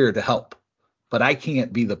 I'm here to help, but I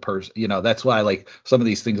can't be the person. You know, that's why, like, some of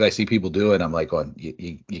these things I see people do, and I'm like, well,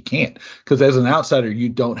 you can't, because as an outsider, you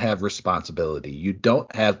don't have responsibility. You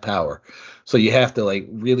don't have power. So you have to, like,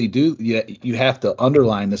 really do. You have to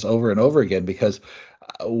underline this over and over again, because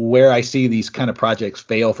where I see these kind of projects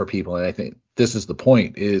fail for people, and I think this is the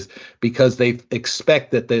point, is because they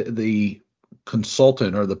expect that the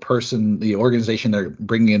consultant or the person, the organization they're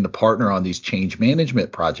bringing in to partner on these change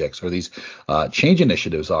management projects or these change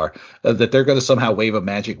initiatives are, that they're going to somehow wave a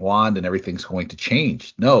magic wand and everything's going to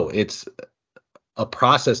change. No, it's a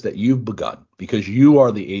process that you've begun because you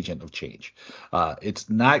are the agent of change.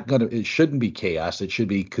 It shouldn't be chaos. It should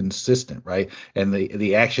be consistent, right? And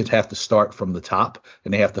the actions have to start from the top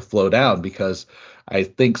and they have to flow down, because I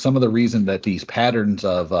think some of the reason that these patterns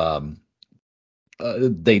of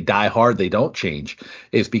they die hard, they don't change,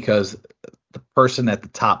 is because the person at the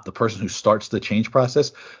top, the person who starts the change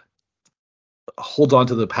process, holds on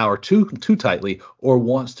to the power too tightly, or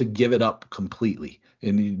wants to give it up completely,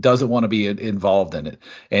 and he doesn't want to be involved in it.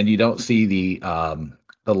 And you don't see the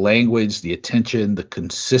language, the attention, the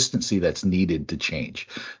consistency that's needed to change.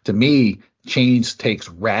 To me, change takes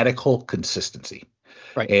radical consistency.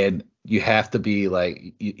 Right. And you have to be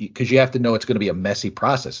like, because you have to know it's going to be a messy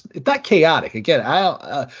process. It's not chaotic. Again,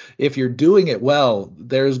 if you're doing it well,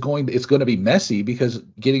 it's going to be messy, because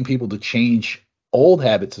getting people to change old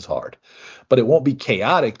habits is hard. but it won't be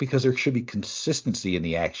chaotic because there should be consistency in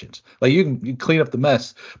the actions. Like you can clean up the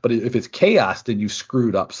mess, but if it's chaos, then you've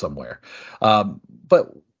screwed up somewhere.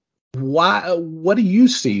 But what do you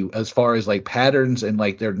see as far as like patterns and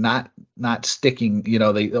like they're not sticking,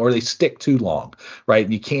 they stick too long, right?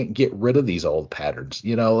 And you can't get rid of these old patterns,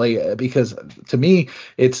 like, because to me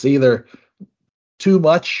it's either too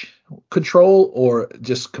much control or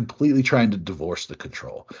just completely trying to divorce the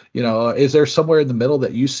control. Is there somewhere in the middle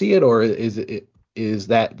that you see it, or is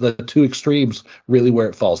that the two extremes really where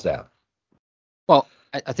it falls down? Well,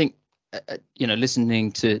 I think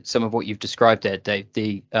listening to some of what you've described there, Dave,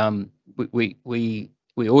 we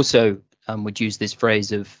also would use this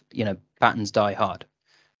phrase of patterns die hard,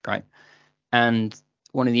 right? And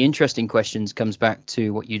one of the interesting questions comes back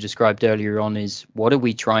to what you described earlier on, is what are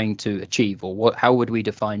we trying to achieve, or how would we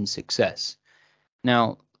define success?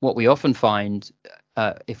 Now, what we often find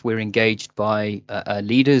if we're engaged by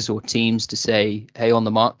leaders or teams to say, hey, on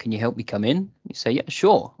the mark, can you help me come in? You say, yeah,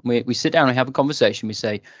 sure. We sit down and have a conversation. We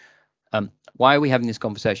say, why are we having this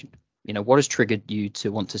conversation? What has triggered you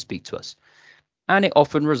to want to speak to us? And it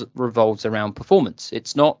often revolves around performance.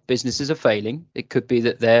 It's not businesses are failing. It could be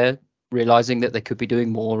that they're realizing that they could be doing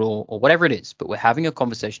more, or whatever it is, but we're having a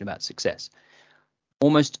conversation about success.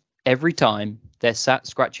 Almost every time they're sat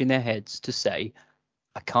scratching their heads to say,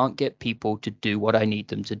 I can't get people to do what I need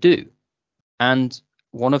them to do. And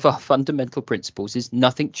one of our fundamental principles is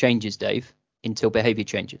nothing changes, Dave, until behavior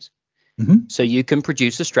changes. Mm-hmm. So you can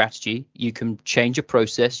produce a strategy, you can change a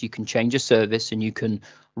process, you can change a service, and you can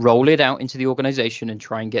roll it out into the organization and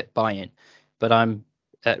try and get buy-in. But I'm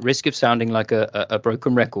at risk of sounding like a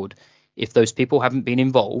broken record. If those people haven't been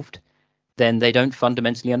involved, then they don't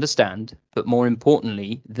fundamentally understand. But more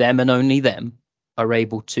importantly, them and only them are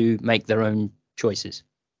able to make their own choices.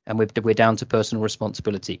 And we're down to personal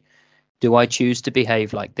responsibility. Do I choose to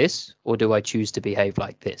behave like this, or do I choose to behave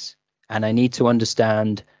like this? And I need to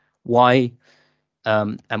understand why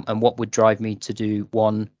and what would drive me to do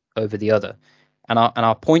one over the other. And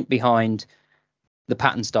our point behind the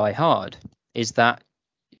patterns die hard is that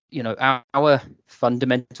our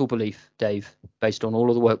fundamental belief, Dave, based on all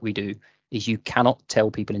of the work we do, is you cannot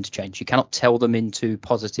tell people into change. You cannot tell them into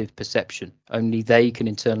positive perception. Only they can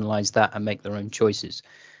internalize that and make their own choices.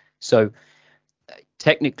 So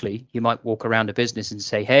technically, you might walk around a business and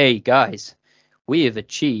say, hey, guys, we have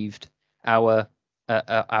achieved our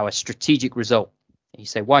strategic result. And you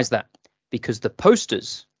say, why is that? Because the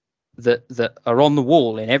posters that are on the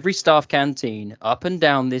wall in every staff canteen up and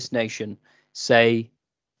down this nation say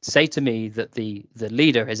to me that the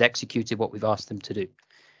leader has executed what we've asked them to do.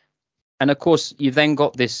 And of course, you've then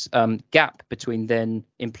got this gap between then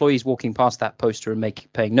employees walking past that poster and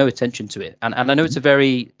paying no attention to it. And I know it's a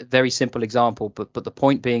very, very simple example, but the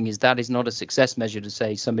point being is that is not a success measure to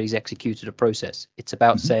say somebody's executed a process. It's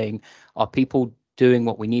about saying, are people doing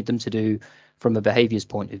what we need them to do from a behaviors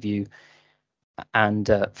point of view? And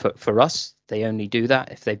for us, they only do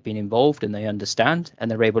that if they've been involved and they understand and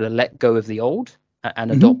they're able to let go of the old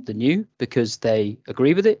and adopt the new, because they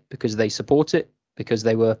agree with it, because they support it, because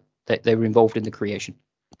they were involved in the creation.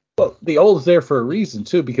 Well, the old is there for a reason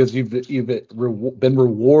too, because you've been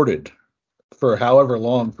rewarded for however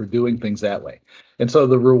long for doing things that way, and so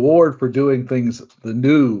the reward for doing things the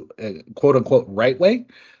new quote unquote right way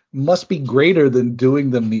must be greater than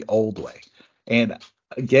doing them the old way. And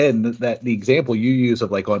again, that the example you use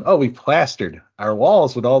of like going, oh, we plastered our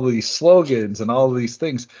walls with all of these slogans and all of these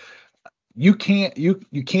things. You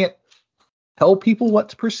can't tell people what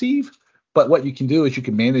to perceive, but what you can do is you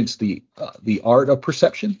can manage the art of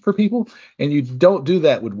perception for people, and you don't do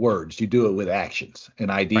that with words. You do it with actions and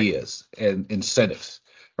ideas and incentives,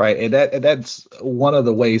 right? And that's one of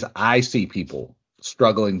the ways I see people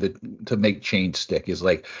struggling to make change stick is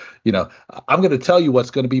like, I'm going to tell you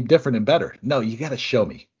what's going to be different and better. No, you got to show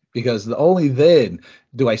me, because only then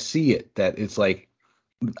do I see it, that it's like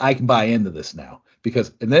I can buy into this now.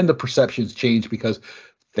 And then the perceptions change because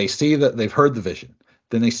they see that they've heard the vision,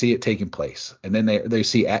 then they see it taking place, and then they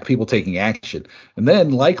see people taking action, and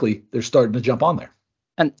then likely they're starting to jump on there.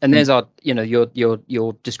 And there's our,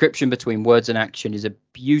 your description between words and action is a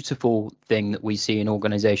beautiful thing that we see in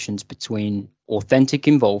organizations, between authentic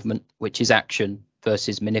involvement, which is action,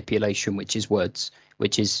 versus manipulation, which is words,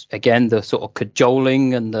 which is again the sort of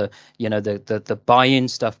cajoling and the buy-in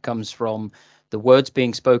stuff comes from the words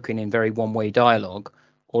being spoken in very one-way dialogue,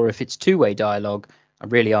 or if it's two-way dialogue, I'm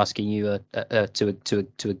really asking you to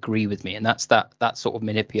agree with me, and that's that sort of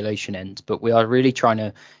manipulation end. But we are really trying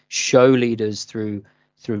to show leaders through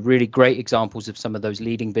really great examples of some of those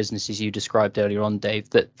leading businesses you described earlier on, Dave,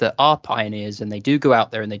 that are pioneers, and they do go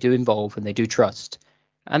out there and they do involve and they do trust.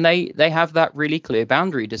 And they have that really clear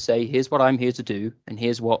boundary to say, here's what I'm here to do, and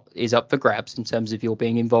here's what is up for grabs in terms of you're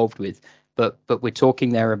being involved with. But we're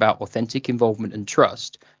talking there about authentic involvement and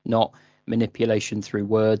trust, not manipulation through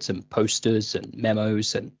words and posters and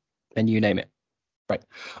memos and you name it. Right.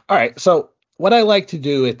 All right. So what I like to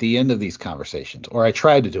do at the end of these conversations, or I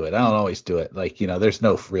try to do it, I don't always do it. Like, there's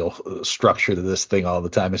no real structure to this thing all the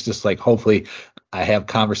time. It's just like, hopefully I have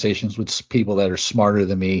conversations with people that are smarter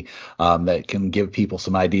than me, that can give people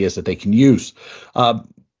some ideas that they can use.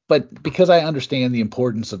 But because I understand the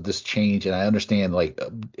importance of this change, and I understand like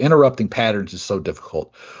interrupting patterns is so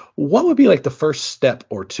difficult, what would be like the first step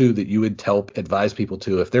or two that you would advise people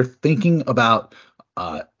to if they're thinking about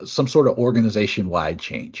some sort of organization-wide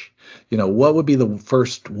change? What would be the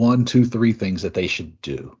first 1, 2, 3 things that they should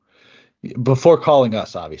do before calling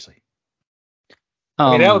us, obviously?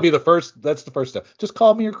 I mean, that would be that's the first step. Just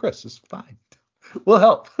call me or Chris. It's fine. We'll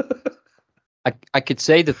help. I could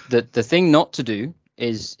say that the thing not to do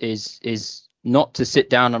is not to sit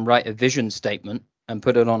down and write a vision statement and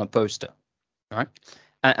put it on a poster. All right.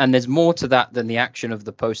 And there's more to that than the action of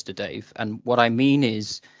the poster, Dave. And what I mean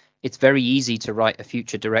is, it's very easy to write a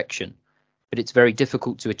future direction, but it's very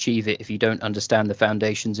difficult to achieve it if you don't understand the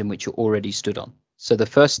foundations in which you're already stood on. So the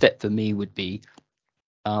first step for me would be,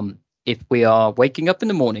 if we are waking up in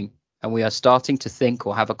the morning and we are starting to think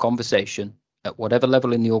or have a conversation at whatever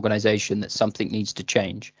level in the organization that something needs to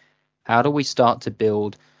change, how do we start to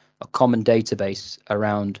build a common database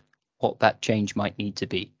around what that change might need to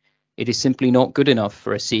be? It is simply not good enough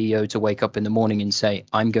for a CEO to wake up in the morning and say,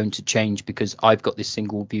 I'm going to change because I've got this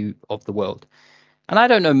single view of the world. And I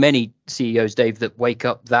don't know many CEOs, Dave, that wake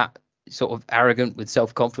up that sort of arrogant with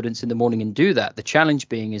self-confidence in the morning and do that. The challenge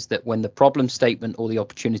being is that when the problem statement or the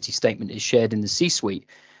opportunity statement is shared in the C-suite,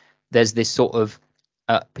 there's this sort of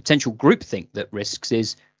potential groupthink that risks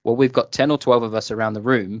is, well, we've got 10 or 12 of us around the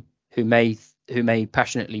room who may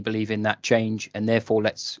passionately believe in that change, and therefore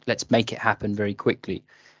let's make it happen very quickly.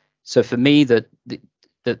 So for me, the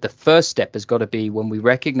first step has got to be, when we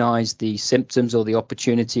recognize the symptoms or the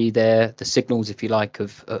opportunity there, the signals, if you like,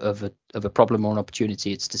 of a problem or an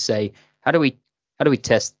opportunity, it's to say, how do we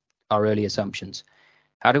test our early assumptions?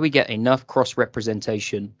 How do we get enough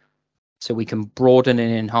cross-representation so we can broaden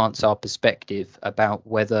and enhance our perspective about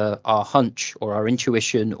whether our hunch or our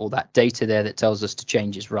intuition or that data there that tells us to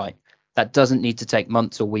change is right? That doesn't need to take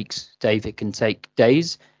months or weeks, Dave. It can take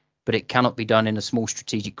days, but it cannot be done in a small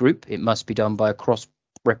strategic group. It must be done by a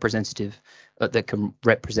cross-representative that can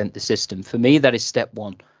represent the system. For me, that is step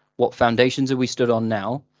one. What foundations are we stood on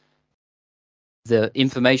now? The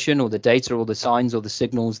information or the data or the signs or the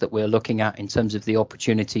signals that we're looking at in terms of the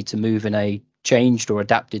opportunity to move in a changed or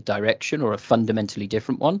adapted direction or a fundamentally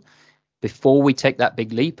different one. Before we take that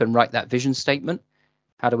big leap and write that vision statement,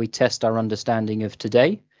 how do we test our understanding of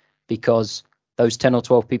today? Because those 10 or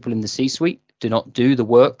 12 people in the C-suite do not do the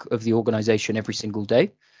work of the organization every single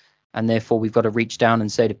day. And therefore, we've got to reach down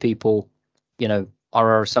and say to people, are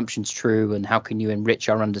our assumptions true? And how can you enrich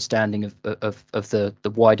our understanding of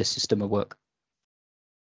the wider system of work?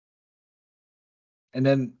 And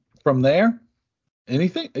then from there,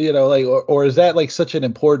 anything, or is that like such an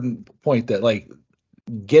important point that like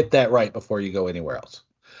get that right before you go anywhere else?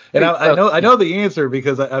 And I know the answer,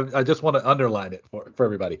 because I just want to underline it for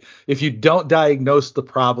everybody. If you don't diagnose the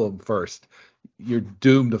problem first, you're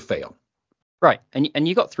doomed to fail. Right. And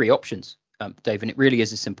you got three options, Dave, and it really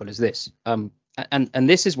is as simple as this. And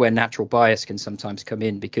this is where natural bias can sometimes come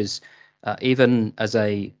in, because even as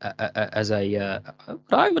I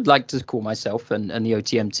would like to call myself and the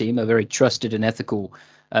OTM team a very trusted and ethical,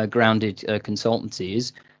 grounded consultancy,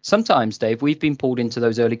 is sometimes, Dave, we've been pulled into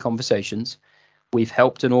those early conversations. We've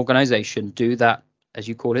helped an organization do that, as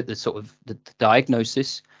you call it, the sort of the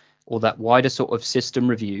diagnosis or that wider sort of system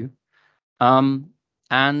review.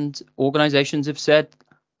 And organizations have said,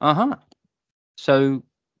 so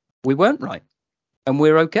we weren't right and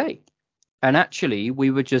we're okay. And actually,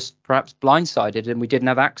 we were just perhaps blindsided and we didn't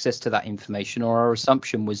have access to that information, or our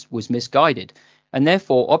assumption was misguided. And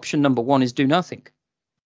therefore, option number one is do nothing,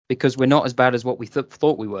 because we're not as bad as what we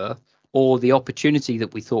thought we were, or the opportunity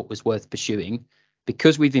that we thought was worth pursuing,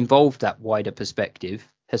 because we've involved that wider perspective,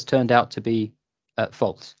 has turned out to be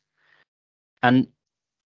false. And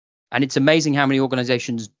it's amazing how many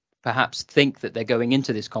organizations perhaps think that they're going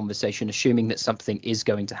into this conversation assuming that something is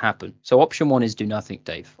going to happen. So option one is do nothing,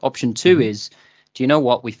 Dave. Option two is, do you know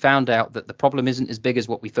what? We found out that the problem isn't as big as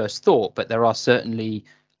what we first thought, but there are certainly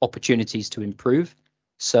opportunities to improve.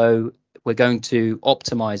 So we're going to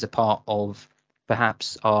optimize a part of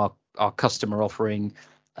perhaps our customer offering,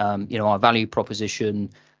 our value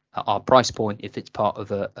proposition, our price point if it's part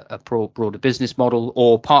of a broader business model,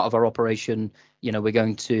 or part of our operation. We're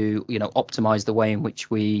going to optimize the way in which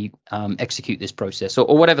we execute this process,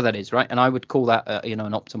 or whatever that is, right? And I would call that an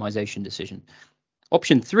optimization decision.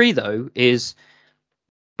 Option 3, though, is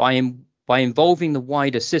by involving the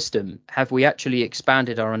wider system, have we actually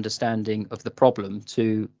expanded our understanding of the problem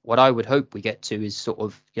to what I would hope we get to is sort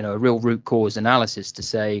of, a real root cause analysis to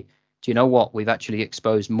say, do you know what? We've actually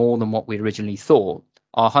exposed more than what we originally thought.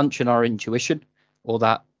 Our hunch and our intuition, or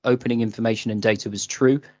that opening information and data was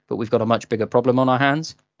true, but we've got a much bigger problem on our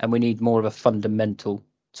hands, and we need more of a fundamental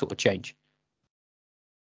sort of change.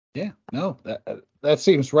 Yeah, no, that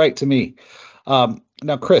seems right to me.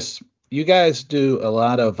 Now, Chris, you guys do a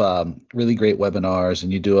lot of really great webinars,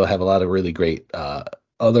 and you do have a lot of really great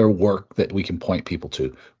other work that we can point people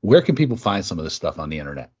to. Where can people find some of this stuff on the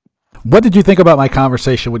internet? What did you think about my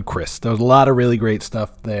conversation with Chris? There was a lot of really great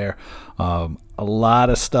stuff there. A lot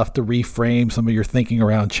of stuff to reframe some of your thinking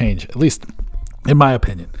around change, at least in my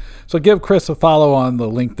opinion. So give Chris a follow on the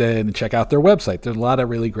LinkedIn and check out their website. There's a lot of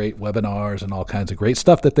really great webinars and all kinds of great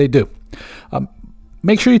stuff that they do.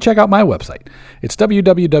 Make sure you check out my website. It's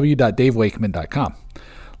www.davewakeman.com.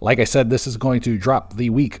 Like I said, this is going to drop the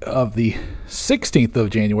week of the 16th of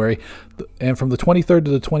January. And from the 23rd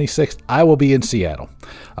to the 26th, I will be in Seattle,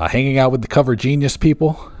 hanging out with the Cover Genius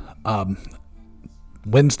people.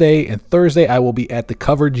 Wednesday and Thursday, I will be at the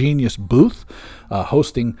Cover Genius booth,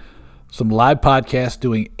 hosting some live podcasts,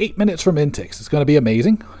 doing 8 minutes from Intix. It's going to be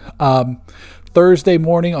amazing. Thursday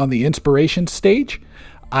morning on the Inspiration stage,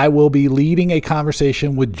 I will be leading a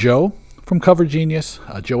conversation with Joe from Cover Genius,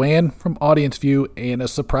 Joanne from Audience View, and a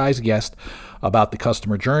surprise guest about the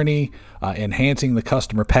customer journey, enhancing the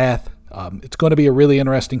customer path. It's going to be a really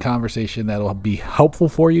interesting conversation that will be helpful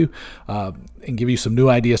for you and give you some new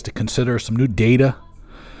ideas to consider, some new data,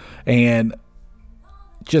 and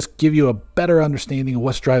just give you a better understanding of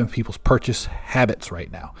what's driving people's purchase habits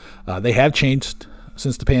right now. They have changed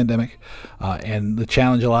since the pandemic, and the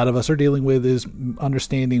challenge a lot of us are dealing with is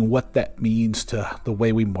understanding what that means to the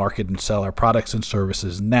way we market and sell our products and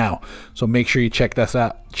services now. So make sure you check us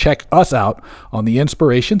out on the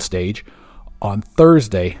Inspiration stage on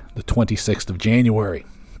Thursday, the 26th of January.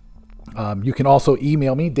 You can also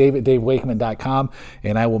email me, dave@davewakeman.com,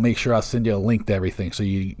 and I will make sure I'll send you a link to everything so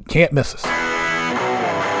you can't miss us.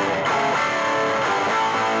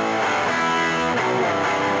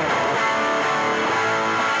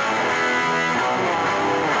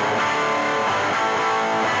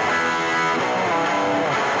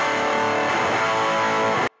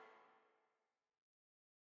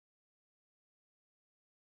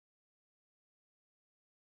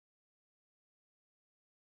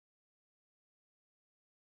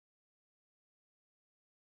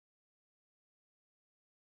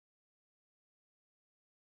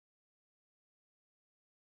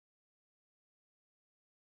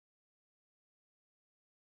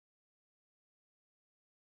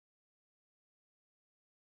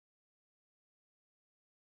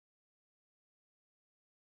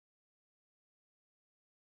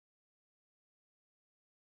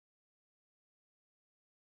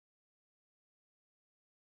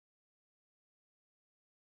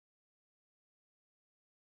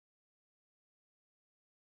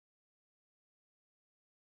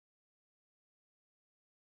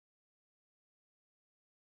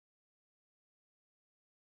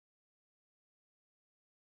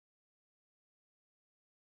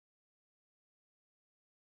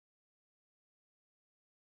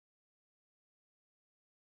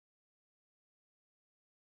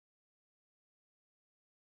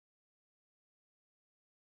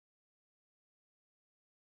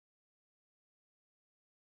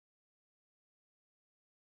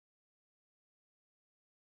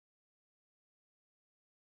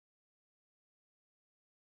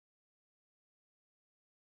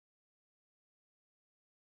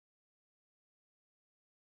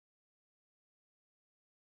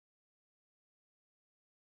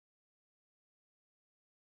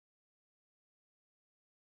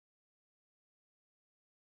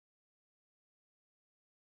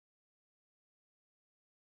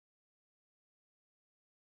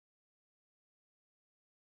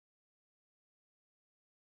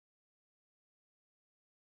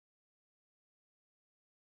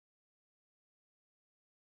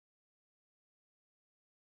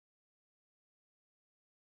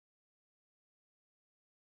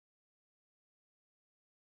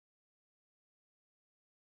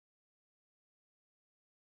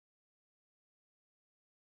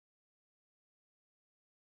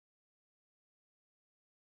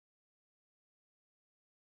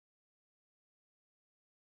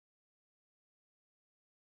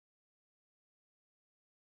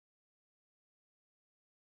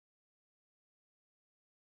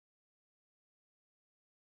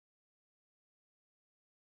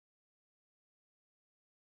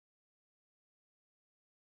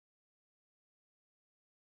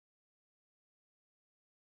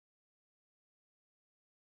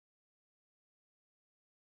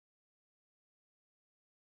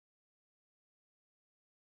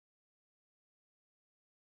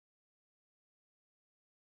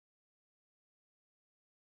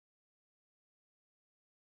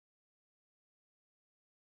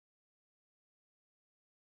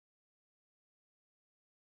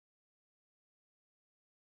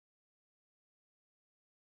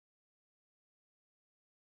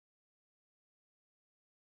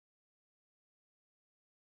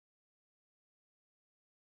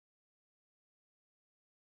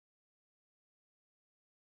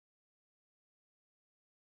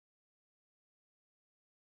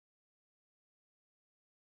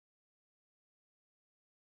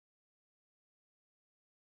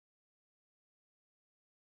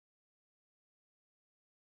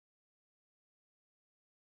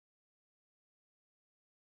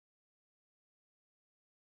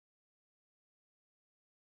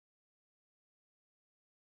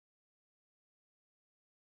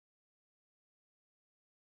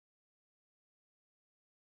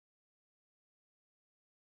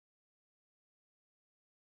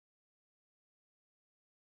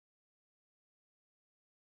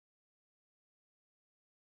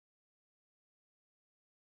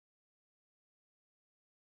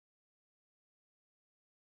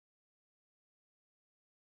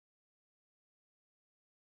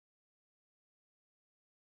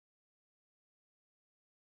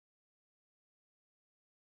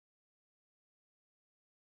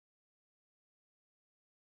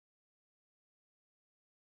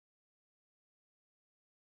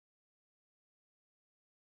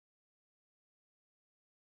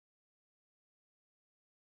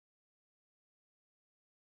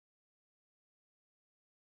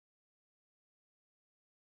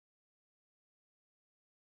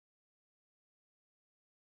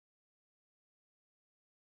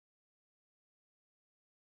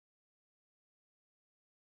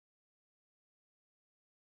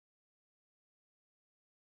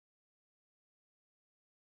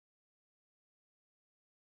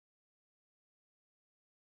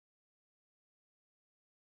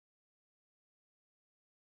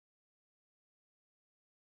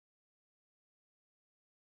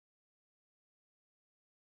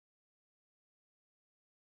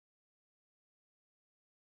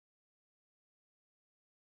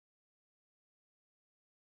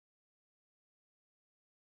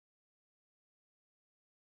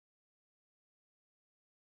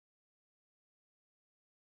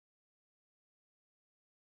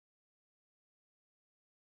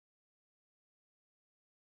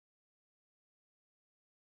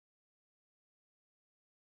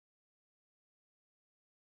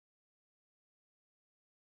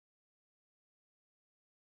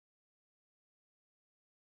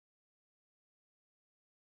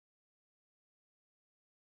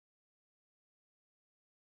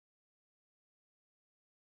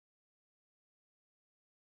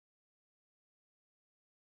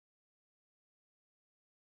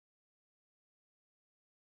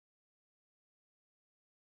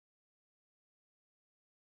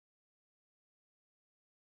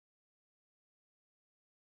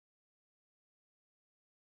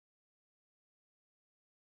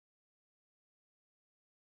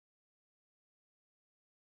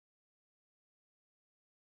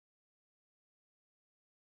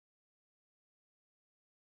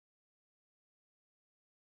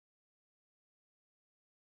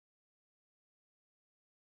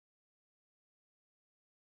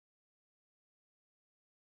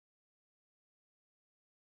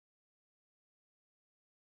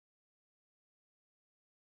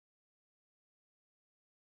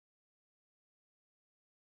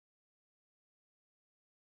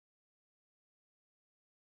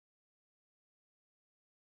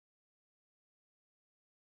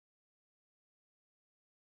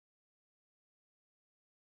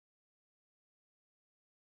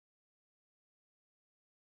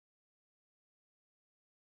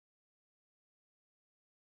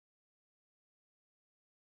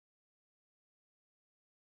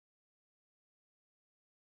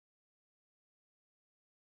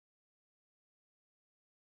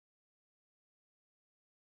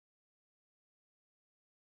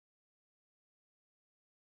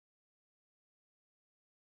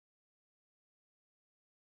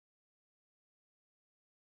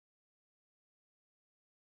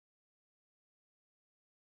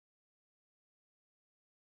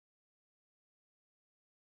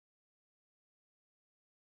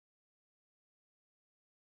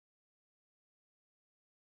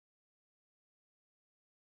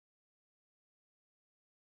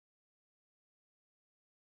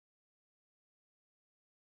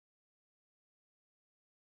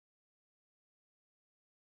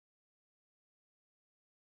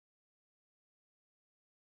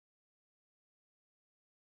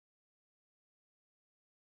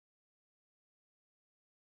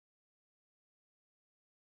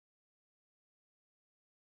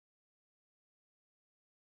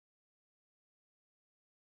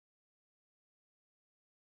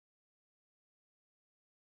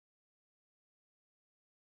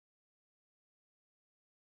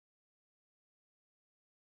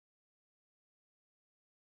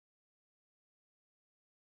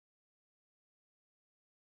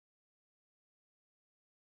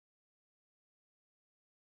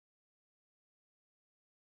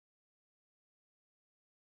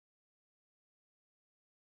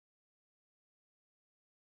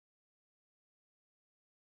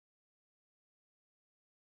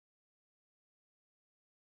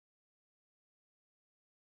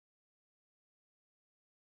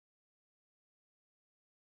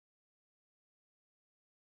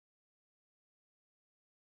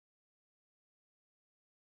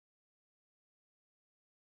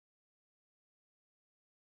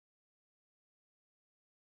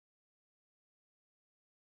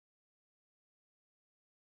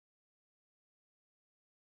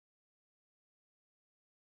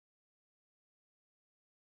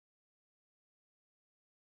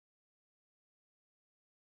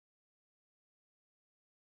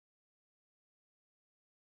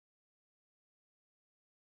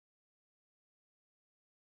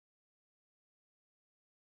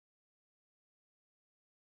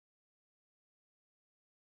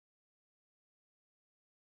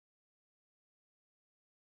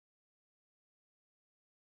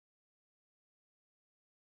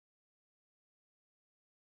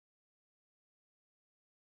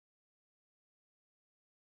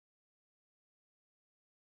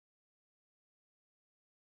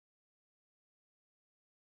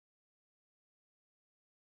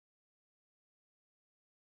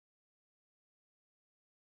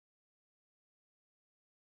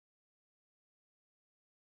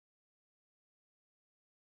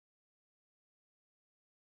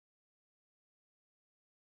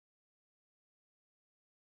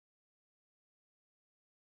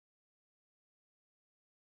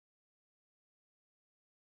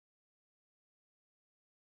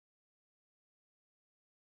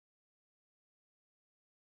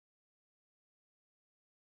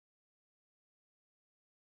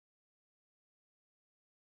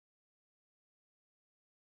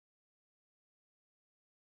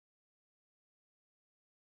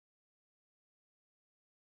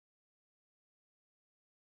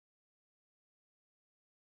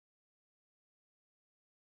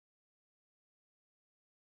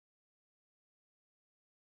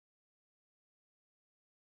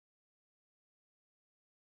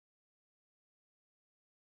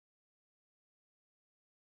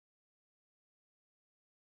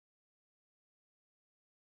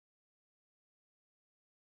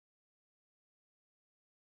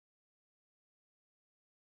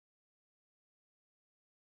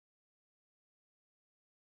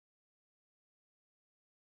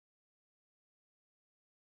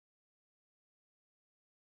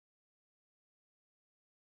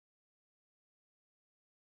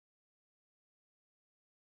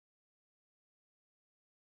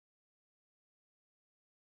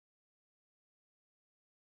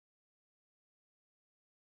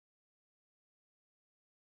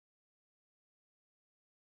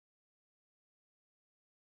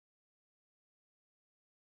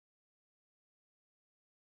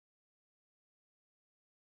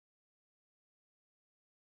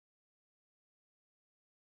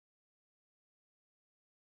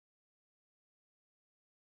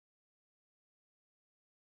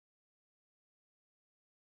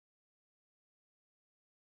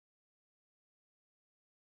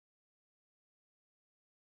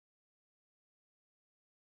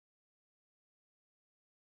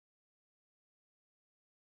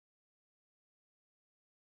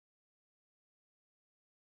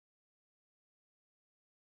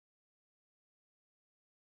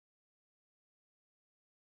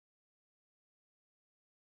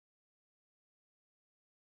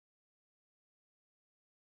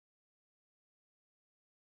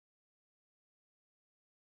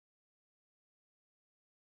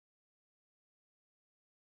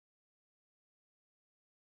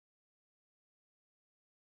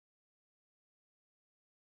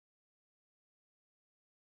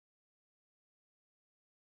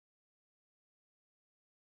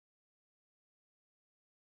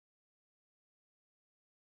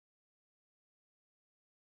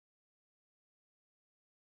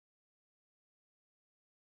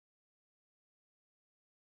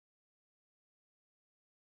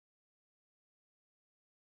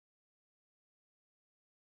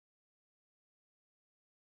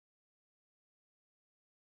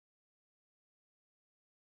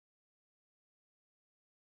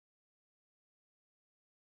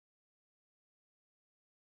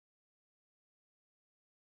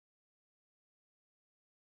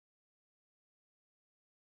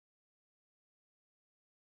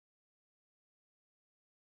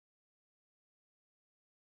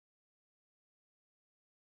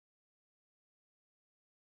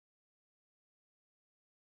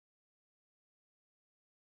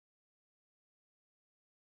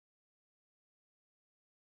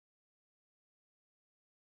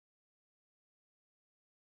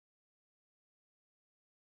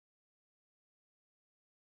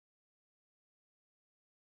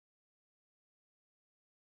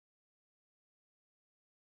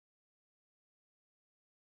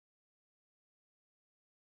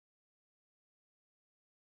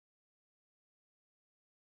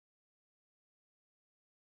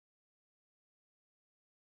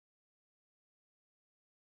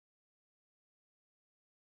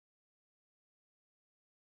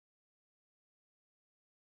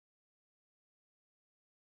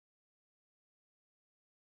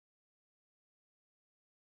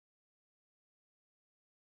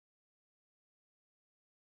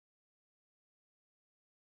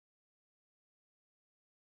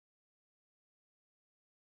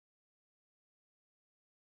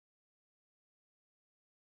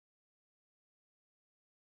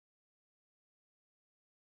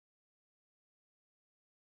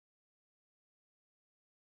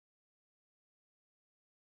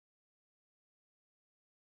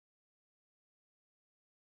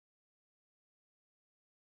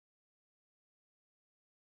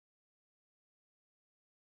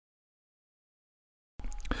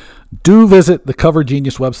 Do visit the Cover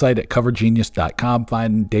Genius website at covergenius.com.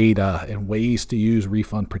 Find data and ways to use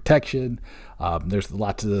refund protection. There's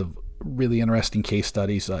lots of really interesting case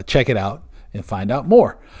studies. Check it out and find out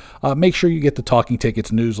more. Make sure you get the Talking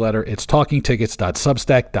Tickets newsletter. It's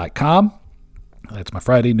talkingtickets.substack.com. That's my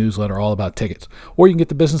Friday newsletter all about tickets. Or you can get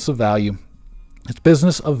the Business of Value. It's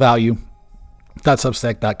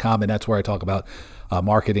businessofvalue.substack.com, and that's where I talk about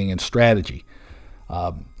marketing and strategy.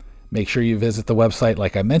 Make sure you visit the website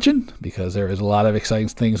like I mentioned, because there is a lot of exciting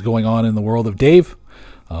things going on in the world of Dave.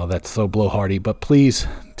 That's so blowhardy. But please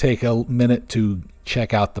take a minute to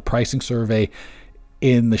check out the pricing survey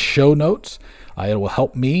in the show notes. It will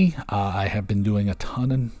help me. I have been doing a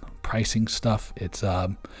ton of pricing stuff. It's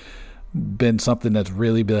been something that's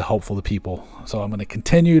really been helpful to people. So I'm going to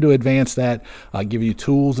continue to advance that, give you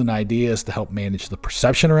tools and ideas to help manage the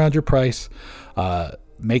perception around your price,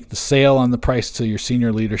 make the sale on the price to your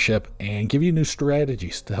senior leadership, and give you new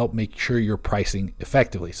strategies to help make sure you're pricing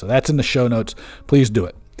effectively. So that's in the show notes. Please do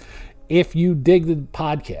it. If you dig the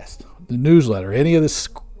podcast, the newsletter, any of this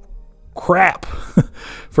crap,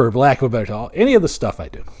 for lack of a better term, any of the stuff I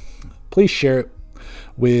do, please share it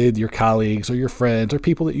with your colleagues or your friends or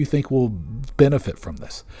people that you think will benefit from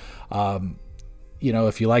this.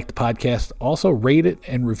 If you like the podcast, also rate it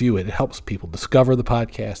and review it. It helps people discover the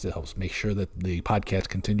podcast. It helps make sure that the podcast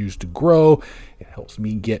continues to grow. It helps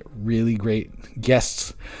me get really great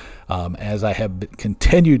guests, as I have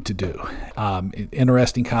continued to do.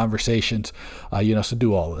 Interesting conversations. So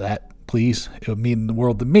do all of that, please. It would mean the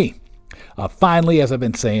world to me. Finally, as I've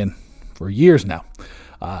been saying for years now,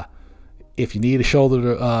 if you need a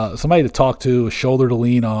shoulder to, somebody to talk to, a shoulder to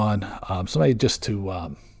lean on, somebody just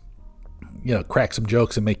to, crack some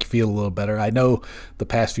jokes and make you feel a little better. I know the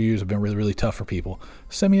past few years have been really, really tough for people.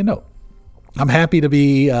 Send me a note. I'm happy to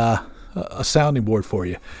be a sounding board for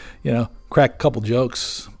you. Crack a couple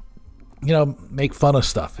jokes, make fun of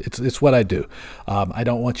stuff. It's what I do. I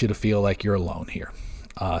don't want you to feel like you're alone here.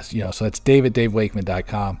 So that's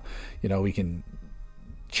dave@davewakeman.com. We can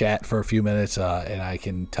chat for a few minutes, and I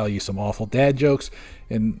can tell you some awful dad jokes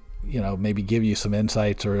and, maybe give you some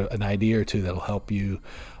insights or an idea or two that'll help you,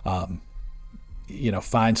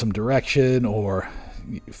 find some direction or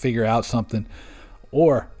figure out something.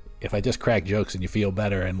 Or if I just crack jokes and you feel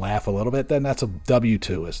better and laugh a little bit, then that's a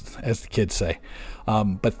W-2, as the kids say.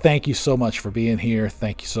 But thank you so much for being here.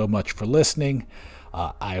 Thank you so much for listening.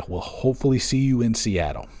 I will hopefully see you in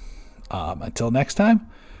Seattle. Until next time,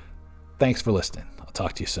 thanks for listening. I'll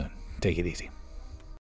talk to you soon. Take it easy.